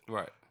places.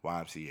 Right.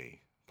 YMCA,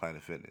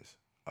 Planet Fitness,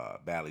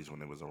 Bally's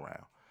when it was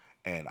around,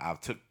 and I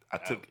took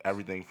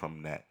everything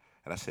from that,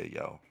 and I said,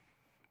 yo,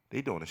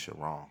 they doing this shit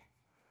wrong.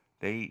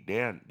 They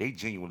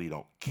genuinely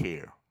don't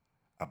care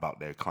about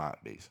their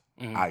client base.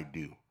 I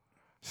do.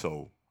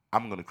 So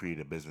I'm gonna create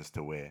a business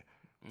to where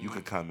you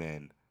can come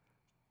in,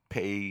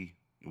 pay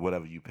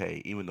whatever you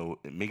pay, even though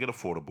make it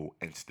affordable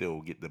and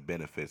still get the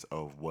benefits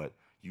of what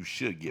you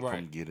should get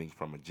from getting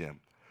from a gym.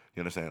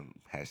 You understand?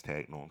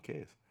 Hashtag no one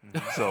cares.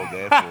 So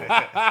therefore,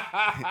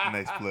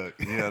 Nice plug.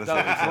 you know what I'm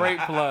That was a saying? great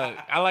plug.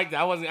 I like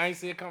that. I ain't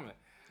see it coming.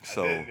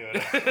 So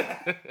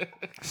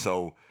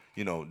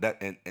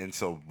that and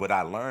so what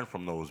I learned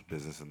from those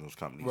businesses and those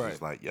companies Right.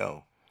 is like,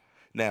 yo,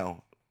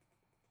 now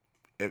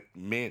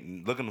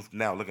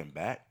looking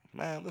back,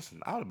 man,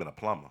 listen, I would have been a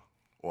plumber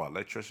or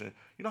electrician.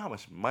 You know how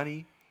much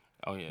money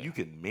Oh yeah. you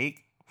can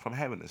make from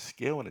having a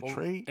skill and a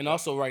trade? And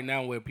also right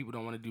now where people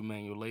don't want to do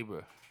manual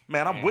labor,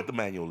 Man, I'm with the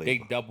manual labor. they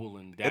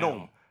doubling They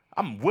down.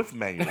 I'm with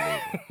manual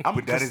labor.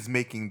 But that is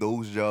making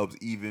those jobs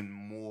even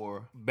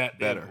more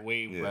better.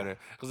 Way Yeah. better.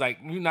 Because, like,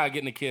 you're not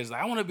getting the kids,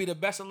 like, I want to be the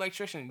best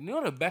electrician. You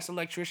know the best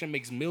electrician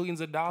makes millions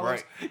of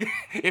dollars? Right.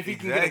 If he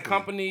can get a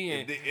company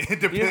and... It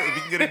depends. If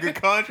you can get a good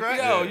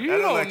contract. Yo, you that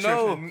don't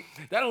know. electrician,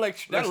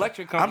 That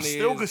electric I'm company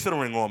still is...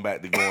 considering going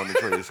back to going to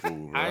trade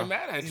school, bro. I ain't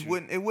mad at you.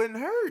 It wouldn't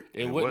hurt.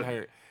 It wouldn't wouldn't.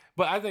 hurt.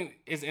 But I think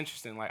it's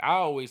interesting. Like,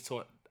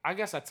 I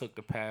guess I took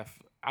the path.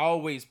 I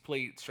always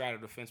played straddle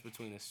the fence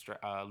between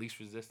the least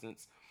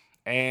resistance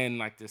and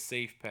like the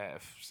safe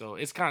path. So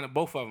it's kind of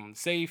both of them,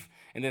 safe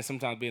and then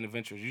sometimes being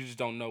adventurous. You just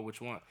don't know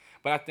which one.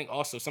 But I think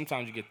also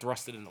sometimes you get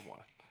thrusted into one.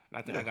 And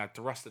I think I got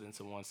thrusted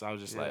into one, so I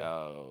was just like,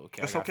 oh,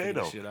 okay, It's I gotta okay, figure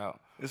though. this shit out.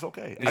 It's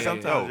okay. Yeah,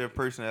 Sometimes your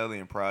personality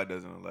and pride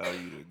doesn't allow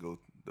you to go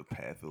the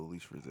path of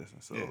least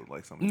resistance. So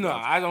like something. No,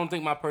 I don't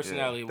think my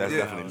personality That's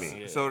was definitely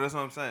me. Yeah. So that's what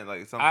I'm saying.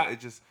 Like it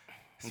just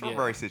it's Yeah.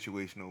 very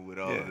situational with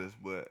all Yeah. of this,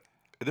 but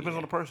It depends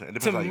on the person. It to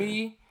depends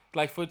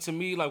on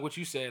me, like what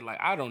you said, like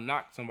I don't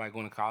knock somebody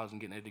going to college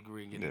and getting a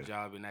degree and getting a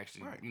job and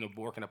actually,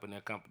 working up in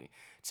their company.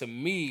 To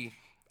me,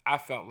 I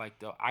felt like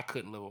though I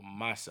couldn't live with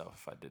myself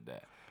if I did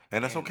that.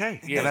 and that's okay.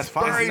 Yeah, and that's it's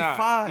fine. very not.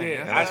 fine. Yeah,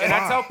 And that's I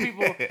tell fine.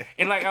 people,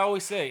 and like I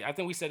always say, I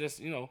think we said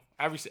this,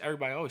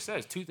 everybody always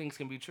says two things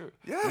can be true.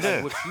 Yes.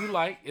 Like, what you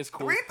like is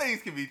cool. 3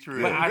 things can be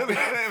true. But I really,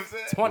 think- you know what I'm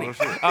saying?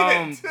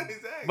 20. Exactly.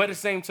 But the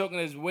same token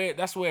is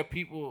that's where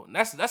people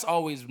that's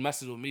always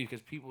messes with me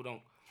because people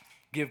don't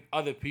give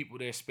other people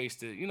their space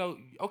to,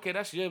 okay,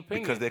 that's your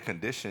opinion. Because they're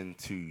conditioned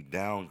to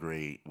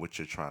downgrade what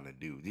you're trying to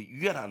do.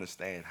 You gotta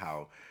understand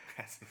how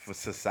for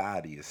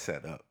society is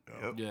set up.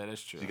 Yo. yeah,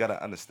 that's true. You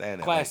gotta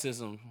understand that. like,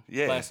 Classism.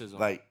 yeah, Classism.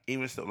 like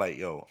even still,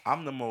 like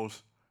I'm the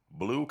most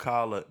blue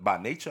collar by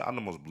nature. I'm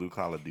the most blue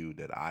collar dude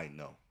that I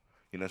know.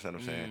 You know what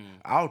I'm saying?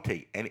 I'll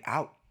take any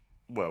out.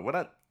 Well, when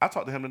I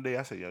talked to him today,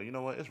 I said, yo, you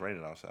know what? It's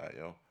raining outside,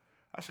 yo.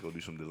 I should go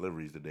do some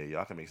deliveries today.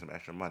 Y'all can make some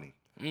extra money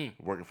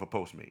working for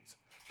Postmates,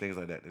 things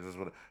like that. This is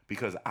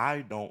because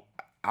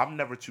I'm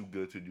never too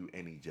good to do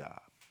any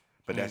job.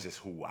 But that's just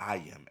who I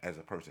am as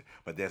a person.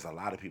 But there's a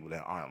lot of people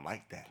that aren't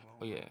like that.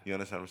 Oh, yeah. You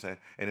understand what I'm saying?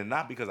 And then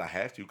not because I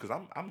have to, because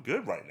I'm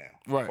good right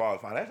now. Right. As far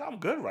as financial, I'm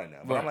good right now.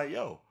 But I'm Right. like,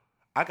 yo,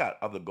 I got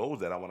other goals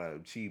that I want to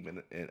achieve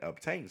and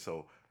obtain.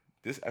 So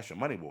this extra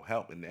money will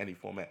help in any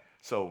format.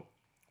 So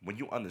when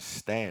you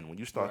understand, when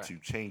you start to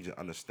change and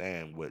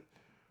understand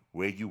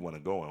where you want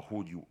to go and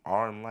who you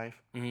are in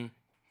life,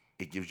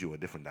 it gives you a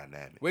different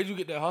dynamic. Where'd you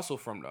get that hustle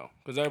from though?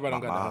 Because everybody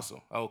don't My got the mom.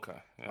 hustle.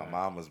 Okay. Yeah. My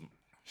mom was,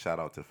 shout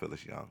out to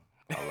Phyllis Young.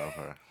 I love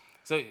her.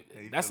 So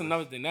that's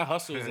another thing. That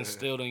hustle is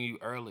instilled in you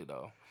early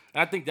though.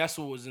 And I think that's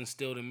what was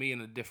instilled in me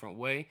in a different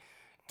way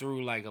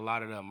through like a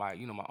lot of my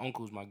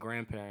uncles, my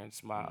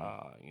grandparents, my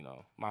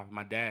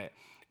my dad.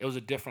 It was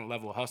a different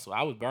level of hustle.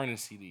 I was burning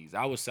CDs.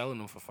 I was selling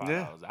them for $5.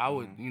 Yeah. I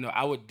would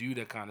I would do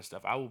that kind of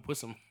stuff. I would put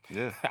some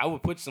I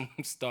would put some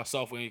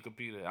software in your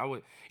computer. I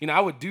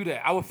would do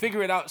that. I would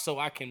figure it out so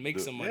I can make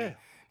some money. yeah.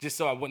 Just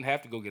so I wouldn't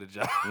have to go get a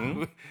job.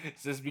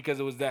 Just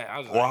because it was that. I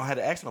was Or I like, had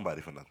to ask nobody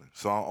for nothing.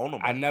 So I don't owe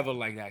nobody. I never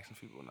liked asking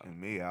people no.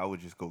 And me, I would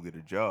just go get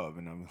a job,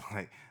 and I'm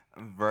like,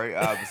 I'm very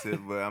opposite,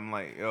 but I'm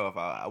like, yo, if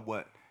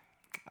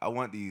I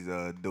want these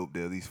dope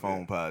deals, these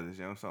phone posits,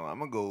 you know what I'm saying? I'm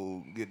gonna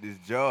go get this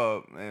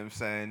job, you know what I'm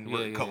saying,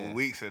 work a couple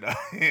weeks and I'm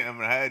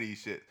gonna have these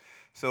shit.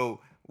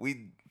 So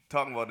we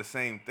talking about the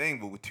same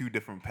thing, but with two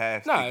different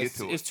paths to get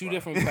to it. It's two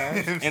different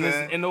paths, You know what I'm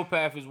saying? and no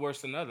path is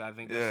worse than other. I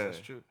think that's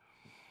true.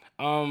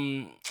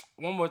 One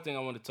more thing I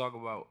want to talk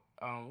about.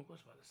 What was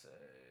I about to say?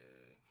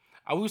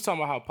 We was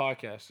talking about how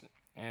podcasting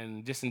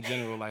and just in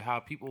general, like how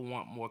people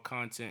want more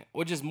content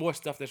or just more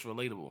stuff that's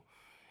relatable.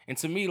 And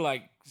to me,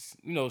 like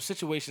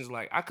situations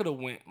like I could have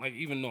went like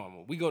even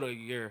normal. We go to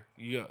your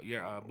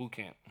boot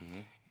camp.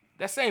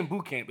 That same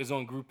boot camp is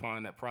on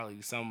Groupon at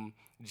probably some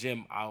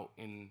gym out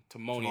in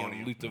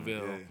Timonium,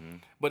 Lutherville.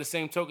 But the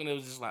same token, it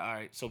was just like, all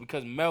right, so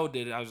because Mel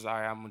did it, I was just, all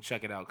right, I'm going to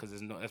check it out because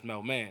that's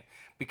Mel Man.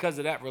 Because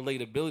of that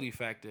relatability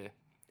factor,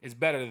 it's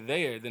better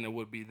there than it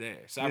would be there.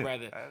 So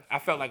I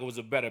felt like it was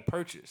a better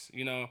purchase,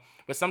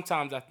 But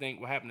sometimes I think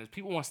what happens is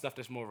people want stuff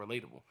that's more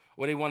relatable.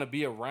 Or they want to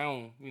be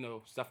around,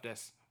 stuff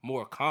that's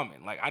more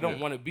common. Like, I don't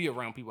want to be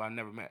around people I've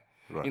never met.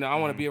 Right. I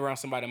want to be around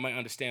somebody that might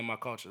understand my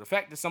culture. The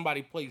fact that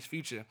somebody plays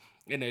Future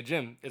in their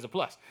gym is a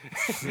plus.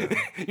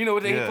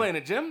 What they play in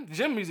the gym?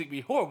 Gym music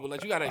be horrible.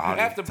 Like you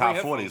have to top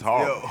bring 40 is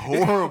headphones. horrible.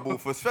 Yo,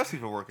 horrible, especially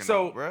for working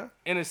So, out, bruh.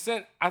 in a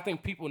sense, I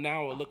think people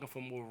now are looking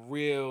for more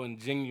real and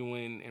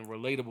genuine and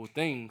relatable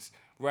things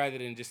rather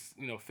than just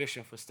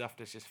fishing for stuff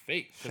that's just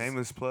fake. 'Cause-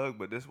 Shameless plug,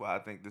 but that's why I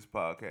think this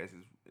podcast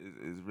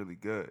is really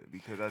good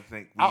because I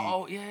think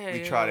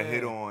we try to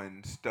hit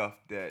on stuff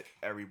that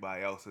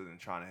everybody else isn't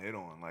trying to hit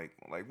on. Like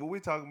what we're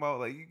talking about,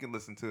 like you can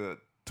listen to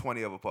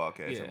 20 other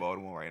podcasts in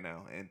Baltimore right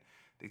now, and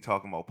they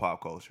talking about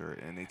pop culture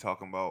and they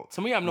talking about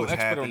To me, I'm no what's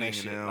expert on happening that in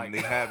shit. them.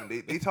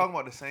 Like- They talking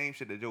about the same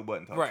shit that Joe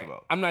Budden talks Right.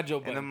 about. I'm not Joe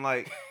Budden. And I'm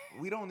like,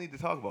 we don't need to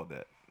talk about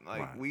that.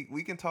 Like Right.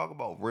 we can talk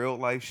about real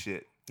life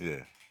shit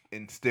Yeah.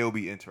 and still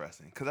be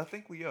interesting because I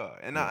think we are.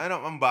 And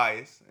I'm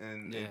biased,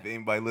 and if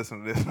anybody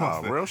listening to this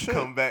wants to real shit.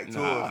 come back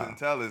to us and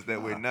tell us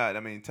that we're not.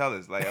 I mean, tell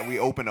us like we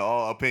open to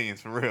all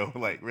opinions for real,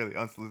 like really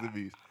unsolicited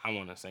views. I'm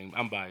on the same.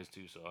 I'm biased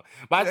too, so.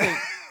 But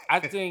I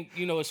think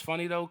it's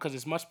funny though because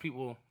as much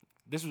people.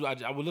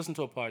 I would listen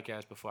to a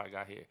podcast before I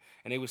got here,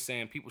 and they were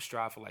saying people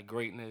strive for like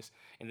greatness,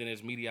 and then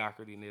there's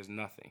mediocrity, and there's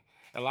nothing.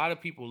 A lot of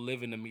people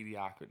live in the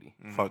mediocrity.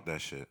 Fuck that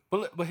shit.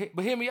 But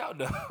hear me out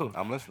though.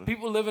 I'm listening.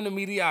 People live in the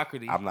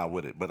mediocrity. I'm not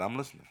with it, but I'm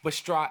listening. But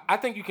strive. I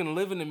think you can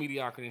live in the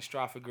mediocrity and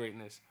strive for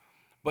greatness,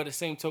 But the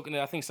same token,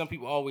 I think some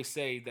people always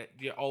say that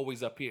you're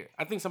always up here.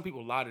 I think some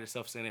people lie to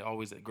themselves saying they're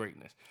always at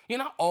greatness. You're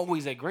not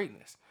always at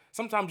greatness.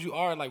 Sometimes you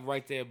are like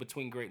right there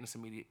between greatness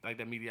and like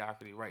that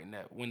mediocrity, right in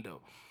that window.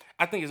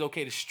 I think it's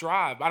okay to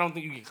strive. I don't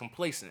think you get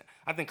complacent.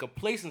 I think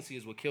complacency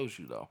is what kills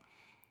you, though.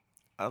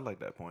 I like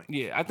that point.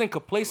 Yeah, I think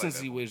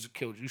complacency was what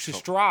kills you. You should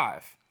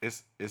strive.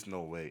 It's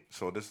no way.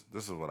 So this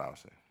is what I was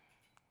saying.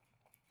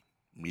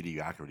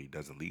 Mediocrity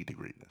doesn't lead to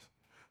greatness.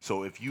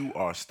 So if you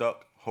are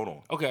stuck, hold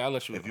on. Okay, I'll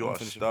let you. If you are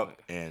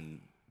stuck and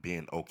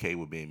being okay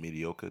with being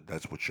mediocre,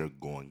 that's what you're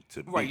going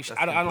to be. Right.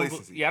 I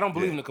don't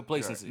believe in the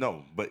complacency.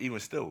 No, but even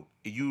still,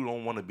 you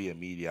don't want to be a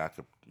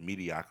mediocre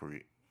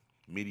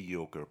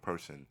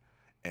person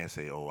and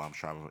say, "Oh, I'm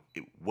striving."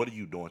 What are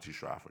you doing to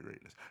strive for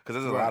greatness?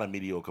 Because there's a lot of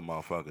mediocre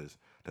motherfuckers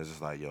that's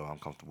just like, "Yo, I'm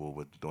comfortable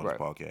with doing this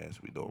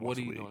podcast. We do it What once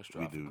are a you week. doing to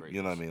strive for greatness?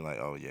 You know what I mean? Like,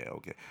 oh yeah,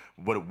 okay.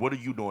 What are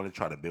you doing to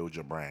try to build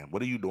your brand?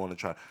 What are you doing to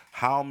try?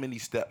 How many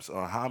steps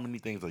or how many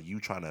things are you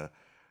trying to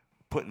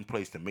put in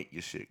place to make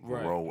your shit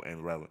grow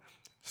and relevant?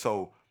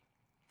 So,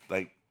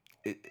 like,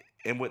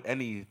 and with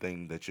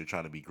anything that you're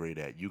trying to be great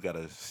at, you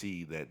gotta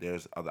see that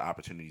there's other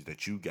opportunities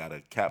that you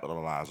gotta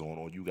capitalize on,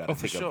 or you gotta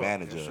take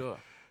advantage of. Sure.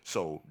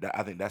 So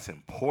I think that's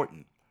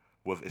important,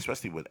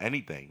 especially with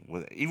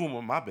anything. Even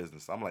with my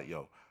business, I'm like,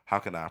 yo, how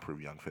can I improve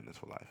Young Fitness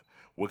for Life?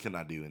 What can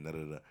I do?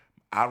 And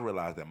I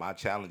realized that my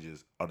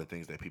challenges are the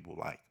things that people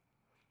like.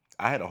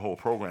 I had a whole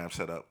program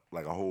set up,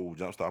 like a whole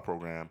Jumpstart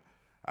program.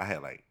 I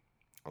had like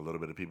a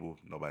little bit of people.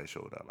 Nobody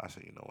showed up. I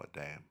said, you know what?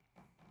 Damn,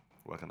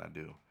 what can I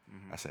do?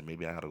 I said,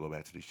 maybe I got to go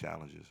back to these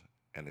challenges.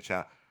 And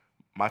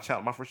my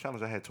first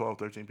challenge, I had 12,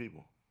 13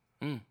 people.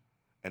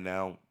 And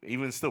now,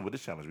 even still with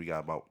this challenge, we got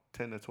about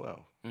 10 to 12.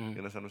 You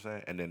know what I'm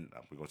saying? And then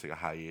we're going to take a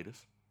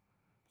hiatus,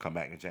 come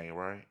back in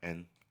January,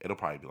 and it'll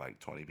probably be like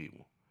 20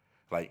 people.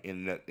 Like,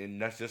 and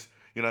that's just,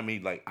 you know what I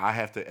mean? Like, I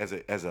have to,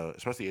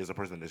 especially as a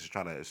person that's just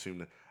trying to assume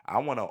that I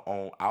want to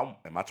own,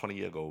 and my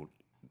 20-year goal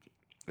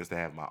is to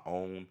have my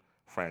own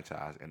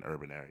franchise in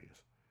urban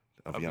areas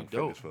of Young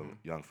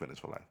Fitness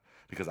for Life.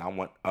 Because I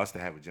want us to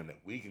have a gym that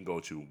we can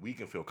go to, we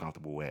can feel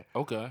comfortable at.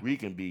 Okay. We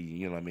can be,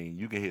 you know what I mean?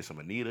 You can hear some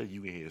Anita,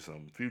 you can hear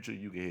some Future,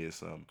 you can hear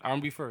some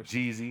R&B first.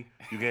 Jeezy.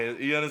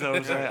 You understand what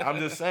I'm saying? I'm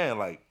just saying,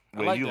 like,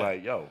 when like you that.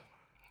 like, yo,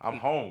 I'm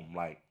home.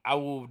 Like, I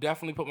will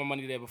definitely put my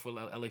money there before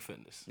LA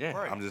Fitness. yeah,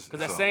 Right. I'm just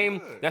Because so-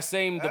 that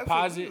same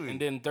deposit Absolutely. and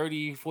then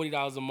 $30,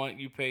 $40 a month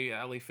you pay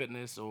at LA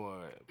Fitness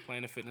or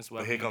Planet Fitness, But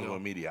whatever. here you comes go.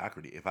 with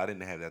mediocrity. If I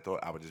didn't have that thought,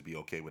 I would just be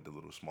okay with the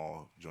little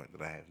small joint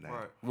that I have now.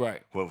 Right.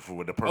 Right. Well,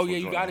 for the Oh personal yeah,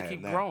 you joint got I to have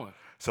keep now. growing.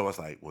 So it's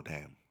like, well,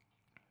 damn,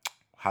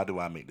 how do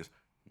I make this?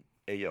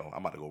 Hey, yo, I'm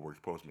about to go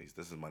work Postmates.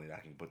 This is money that I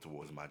can put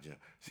towards my gym.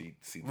 See,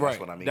 that's Right.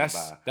 what I mean that's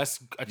by that's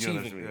you know what achieving.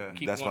 I mean? Yeah.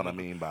 Keep That's what I going.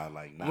 mean by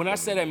like. Not When I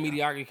living say that in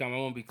mediocrity come, I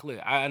want to be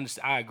clear. I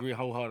understand. I agree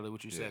wholeheartedly with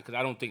what you said because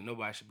I don't think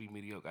nobody should be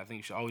mediocre. I think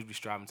you should always be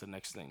striving to the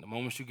next thing. The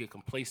moment you get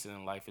complacent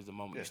in life is the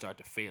moment you start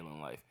to fail in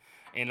life.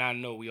 And I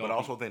know we all. But I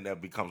also think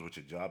that becomes with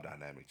your job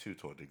dynamic too,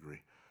 to a degree.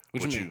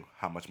 What you mean?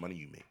 How much money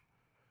you make.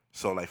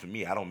 So like for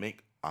me, I don't make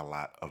a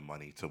lot of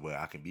money to where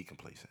I can be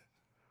complacent.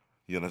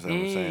 You understand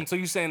what I'm saying? So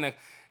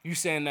you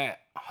saying that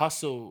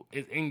hustle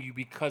is in you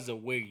because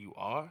of where you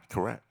are.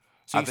 Correct.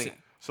 So I you think said-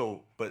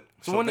 so. But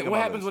So think what about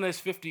happens this. when there's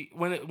 50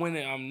 when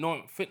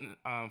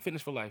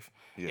fitness for life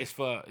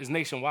is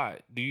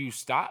nationwide? Do you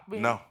stop?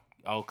 Being? No.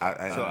 Okay.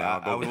 So now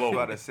I go was global.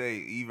 about to say,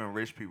 even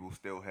rich people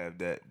still have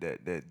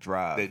that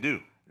drive. They do.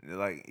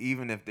 Like,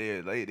 even if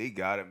they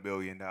got $1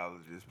 billion at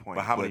this point,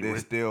 But how many they're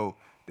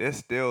rich-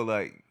 still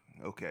like,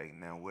 okay,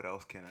 now what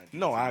else can I do?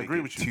 No, to I make agree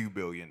it with you. $2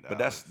 billion. But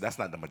that's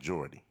not the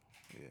majority.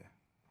 yeah,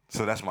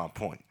 So that's my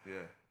point.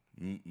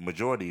 yeah.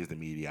 Majority is the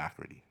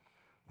mediocrity,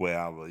 where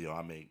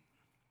I make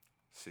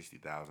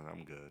 60,000.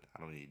 I'm good.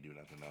 I don't need to do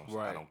nothing else.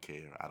 Right. I don't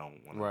care. I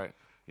don't want. Right.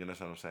 You know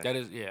what I'm saying? That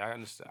is, yeah, I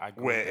understand. I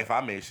agree. Where with if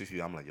that. I made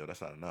 60, I'm like, yo,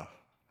 that's not enough.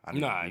 I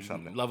need Nah, to do you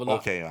something. level up.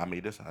 Okay, I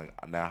made this.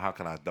 Now how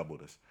can I double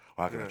this?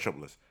 Or how can I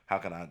triple this? How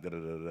can I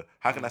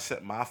How can I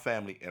set my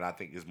family? And I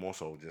think it's more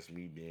so just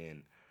me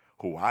being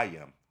who I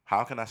am.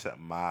 How can I set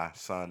my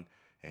son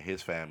and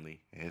his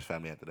family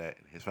after that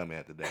and his family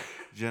after that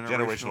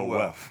Generational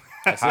wealth.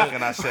 How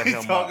can I set We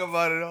him talk up?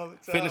 about it all the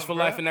time. fitness for bruh.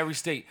 life in every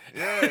state.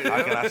 Yeah,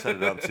 How can I set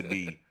it up to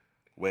be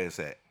where it's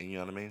at? And you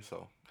know what I mean?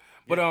 So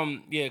But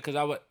yeah,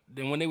 because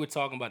then when they were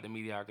talking about the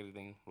mediocrity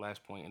thing,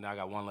 last point, and I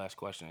got one last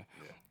question,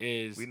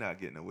 is we not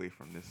getting away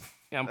from this.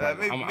 yeah, I'm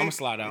probably, I'm gonna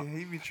slide out.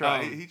 He be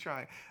trying. Um, he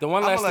trying. The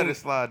one I'm last gonna let thing, it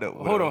slide up.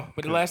 hold on,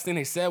 but the last thing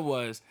they said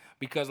was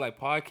because like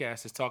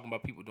podcasts is talking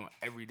about people doing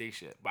everyday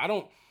shit, but I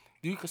don't.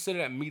 Do you consider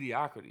that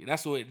mediocrity?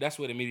 That's what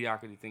the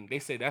mediocrity thing. They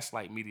say that's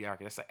like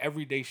mediocrity. That's like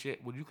everyday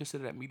shit. Would you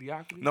consider that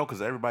mediocrity? no,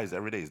 because everybody's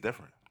everyday is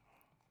different.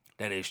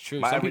 That is true.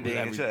 My Some everyday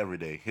people ain't your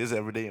everyday. His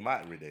everyday and my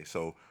everyday.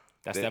 So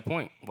that's that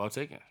point. Well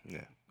taken.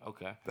 Yeah,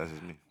 Okay. that's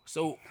just me.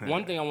 So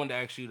one thing I wanted to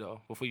ask you though,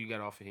 before you got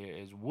off of here,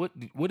 is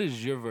what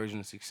is your version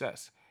of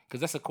success?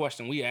 Because that's a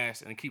question we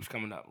ask and it keeps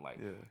coming up. Like,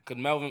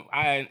 because Melvin,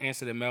 I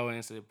answered it, Melvin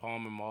answered it,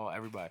 Palmer, Maul,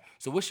 everybody.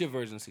 So what's your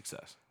version of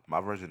success?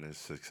 My version of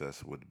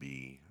success would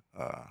be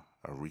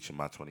reaching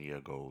my 20-year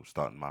goal,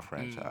 starting my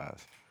franchise,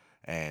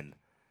 and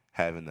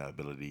having the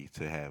ability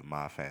to have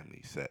my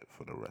family set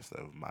for the rest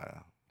of my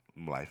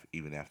life,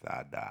 even after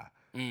I die.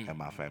 And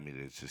my family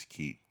to just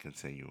keep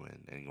continuing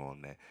and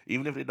going there.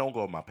 Even if they don't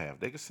go on my path,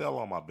 they can sell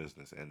all my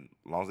business. And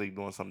as long as they're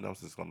doing something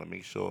else, it's going to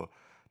make sure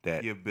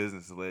that Your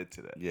business led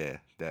to that. yeah,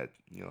 that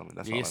you know,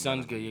 that's Yeah, all your that son's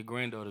matters. good. Your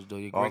granddaughters do.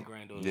 Your All- great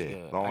granddaughters yeah,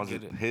 good. as long I as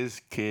get it, it. his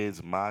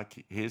kids,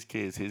 his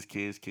kids, his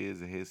kids,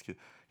 and his kids.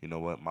 You know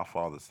what? My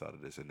father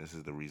started this, and this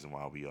is the reason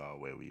why we are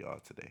where we are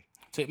today.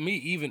 To me,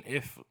 even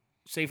if,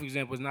 say for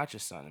example, it's not your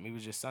son, I mean, it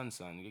was your son's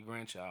son, your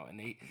grandchild,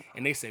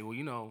 and they say, well,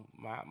 you know,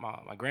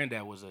 my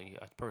granddad was a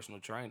personal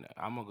trainer.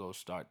 I'm gonna go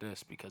start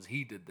this because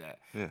he did that.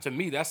 Yeah. To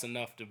me, that's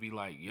enough to be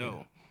like,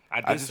 yo, I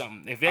I did just-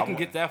 something. If they I can want-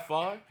 get that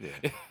far,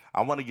 Yeah,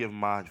 I want to give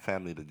my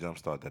family the jump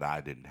start that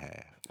I didn't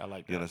have. I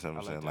like that. You understand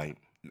what I I'm like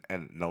saying?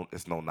 And no,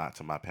 it's no knock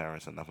to my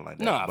parents or nothing like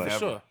that. Nah, but, for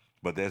sure.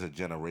 But there's a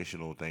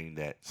generational thing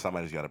that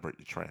somebody's got to break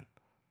the trend,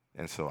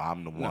 and so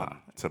I'm the one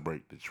to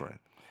break the trend.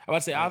 I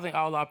would say I think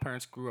all our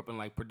parents grew up in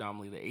like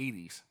predominantly the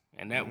 80s,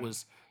 and that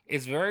was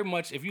it's very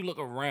much, if you look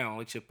around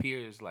at your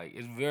peers, like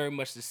it's very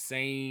much the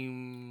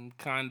same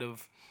kind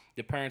of,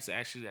 the parents are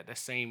actually that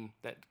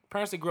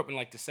parents that grew up in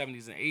like the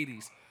 70s and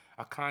 80s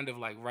are kind of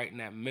like right in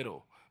that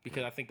middle,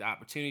 because I think the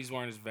opportunities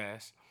weren't as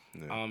vast.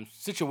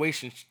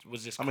 Situation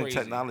was just I mean, crazy.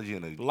 technology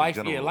and life,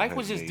 general life has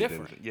was just made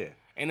different. everything- Yeah.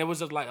 And it was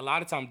just like a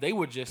lot of times they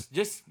were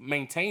just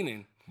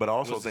maintaining. But I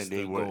also was think just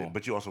they the were. goal.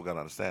 But you also got to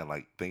understand,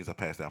 like things are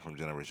passed down from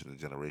generation to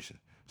generation.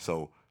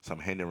 So some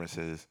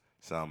hindrances,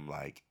 some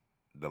like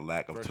the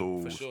lack of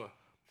tools, For sure.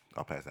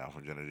 are passed down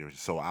from generation.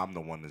 So I'm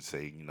the one to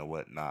say, you know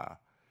what? Nah,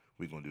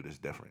 we're gonna do this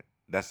different.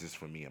 That's just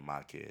for me and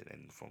my kid,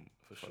 and from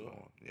sure.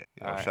 on. Yeah.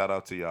 All right. Shout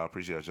out to y'all.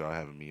 Appreciate y'all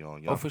having me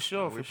on. Oh, for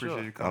sure, We for appreciate sure.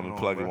 you I'm coming gonna on,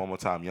 plug it bro. one more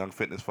time. Young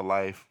Fitness for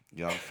Life.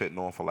 Young Fitting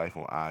On for Life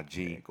on IG.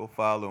 Yeah, go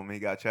follow him. He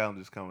got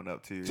challenges coming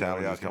up too.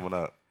 Challenges coming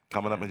up.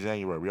 Coming up in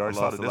January. We I already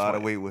lost started a this lot one.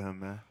 of weight with him,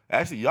 man.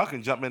 Actually, y'all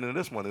can jump into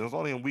this one. It was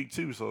only in week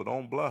 2, so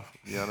don't bluff.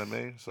 You know what I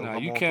mean? So No,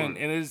 come you on can,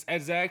 through. and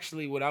it's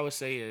actually what I would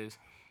say is,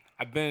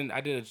 I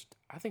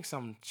think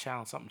some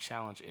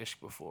challenge-ish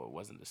before. It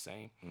wasn't the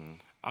same.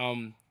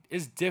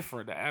 It's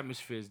different. The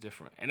atmosphere is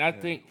different, and I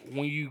think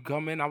when you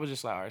come in, I was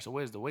just like, all right, so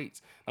where's the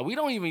weights? Now we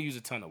don't even use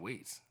a ton of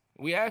weights.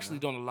 We actually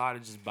doing a lot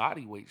of just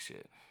body weight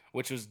shit,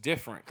 which was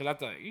different because I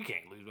thought you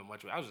can't lose that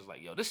much weight. I was just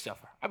like, yo, this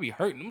stuff, I be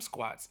hurting them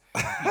squats,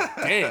 I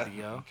be dead,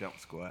 yo. Jump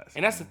squats.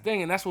 And that's the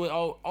thing, and that's what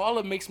all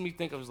it makes me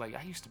think of is like,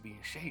 I used to be in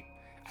shape.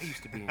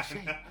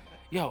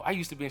 Yo, I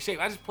used to be in shape.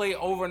 I just play it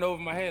over and over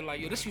in my head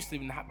like, yo, this used to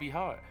not be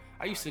hard.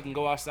 I used to can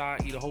go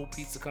outside, eat a whole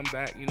pizza, come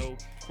back, you know,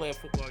 play a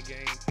football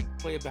game,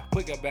 play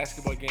a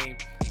basketball game,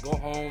 go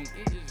home.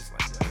 It's just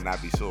like, yo. And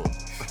not be sore.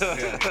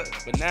 Yeah.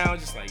 But now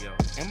it's just like, yo,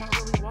 am I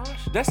really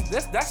washed? That's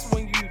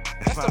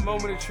the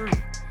moment of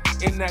truth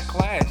in that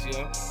class,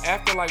 yo.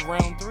 After like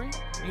round 3,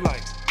 you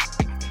like,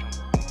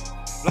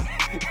 Nah,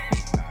 you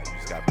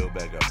just got to build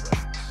back up, bro.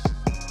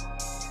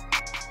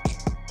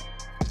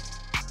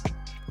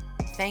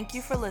 Thank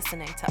you for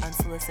listening to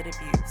Unsolicited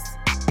Views.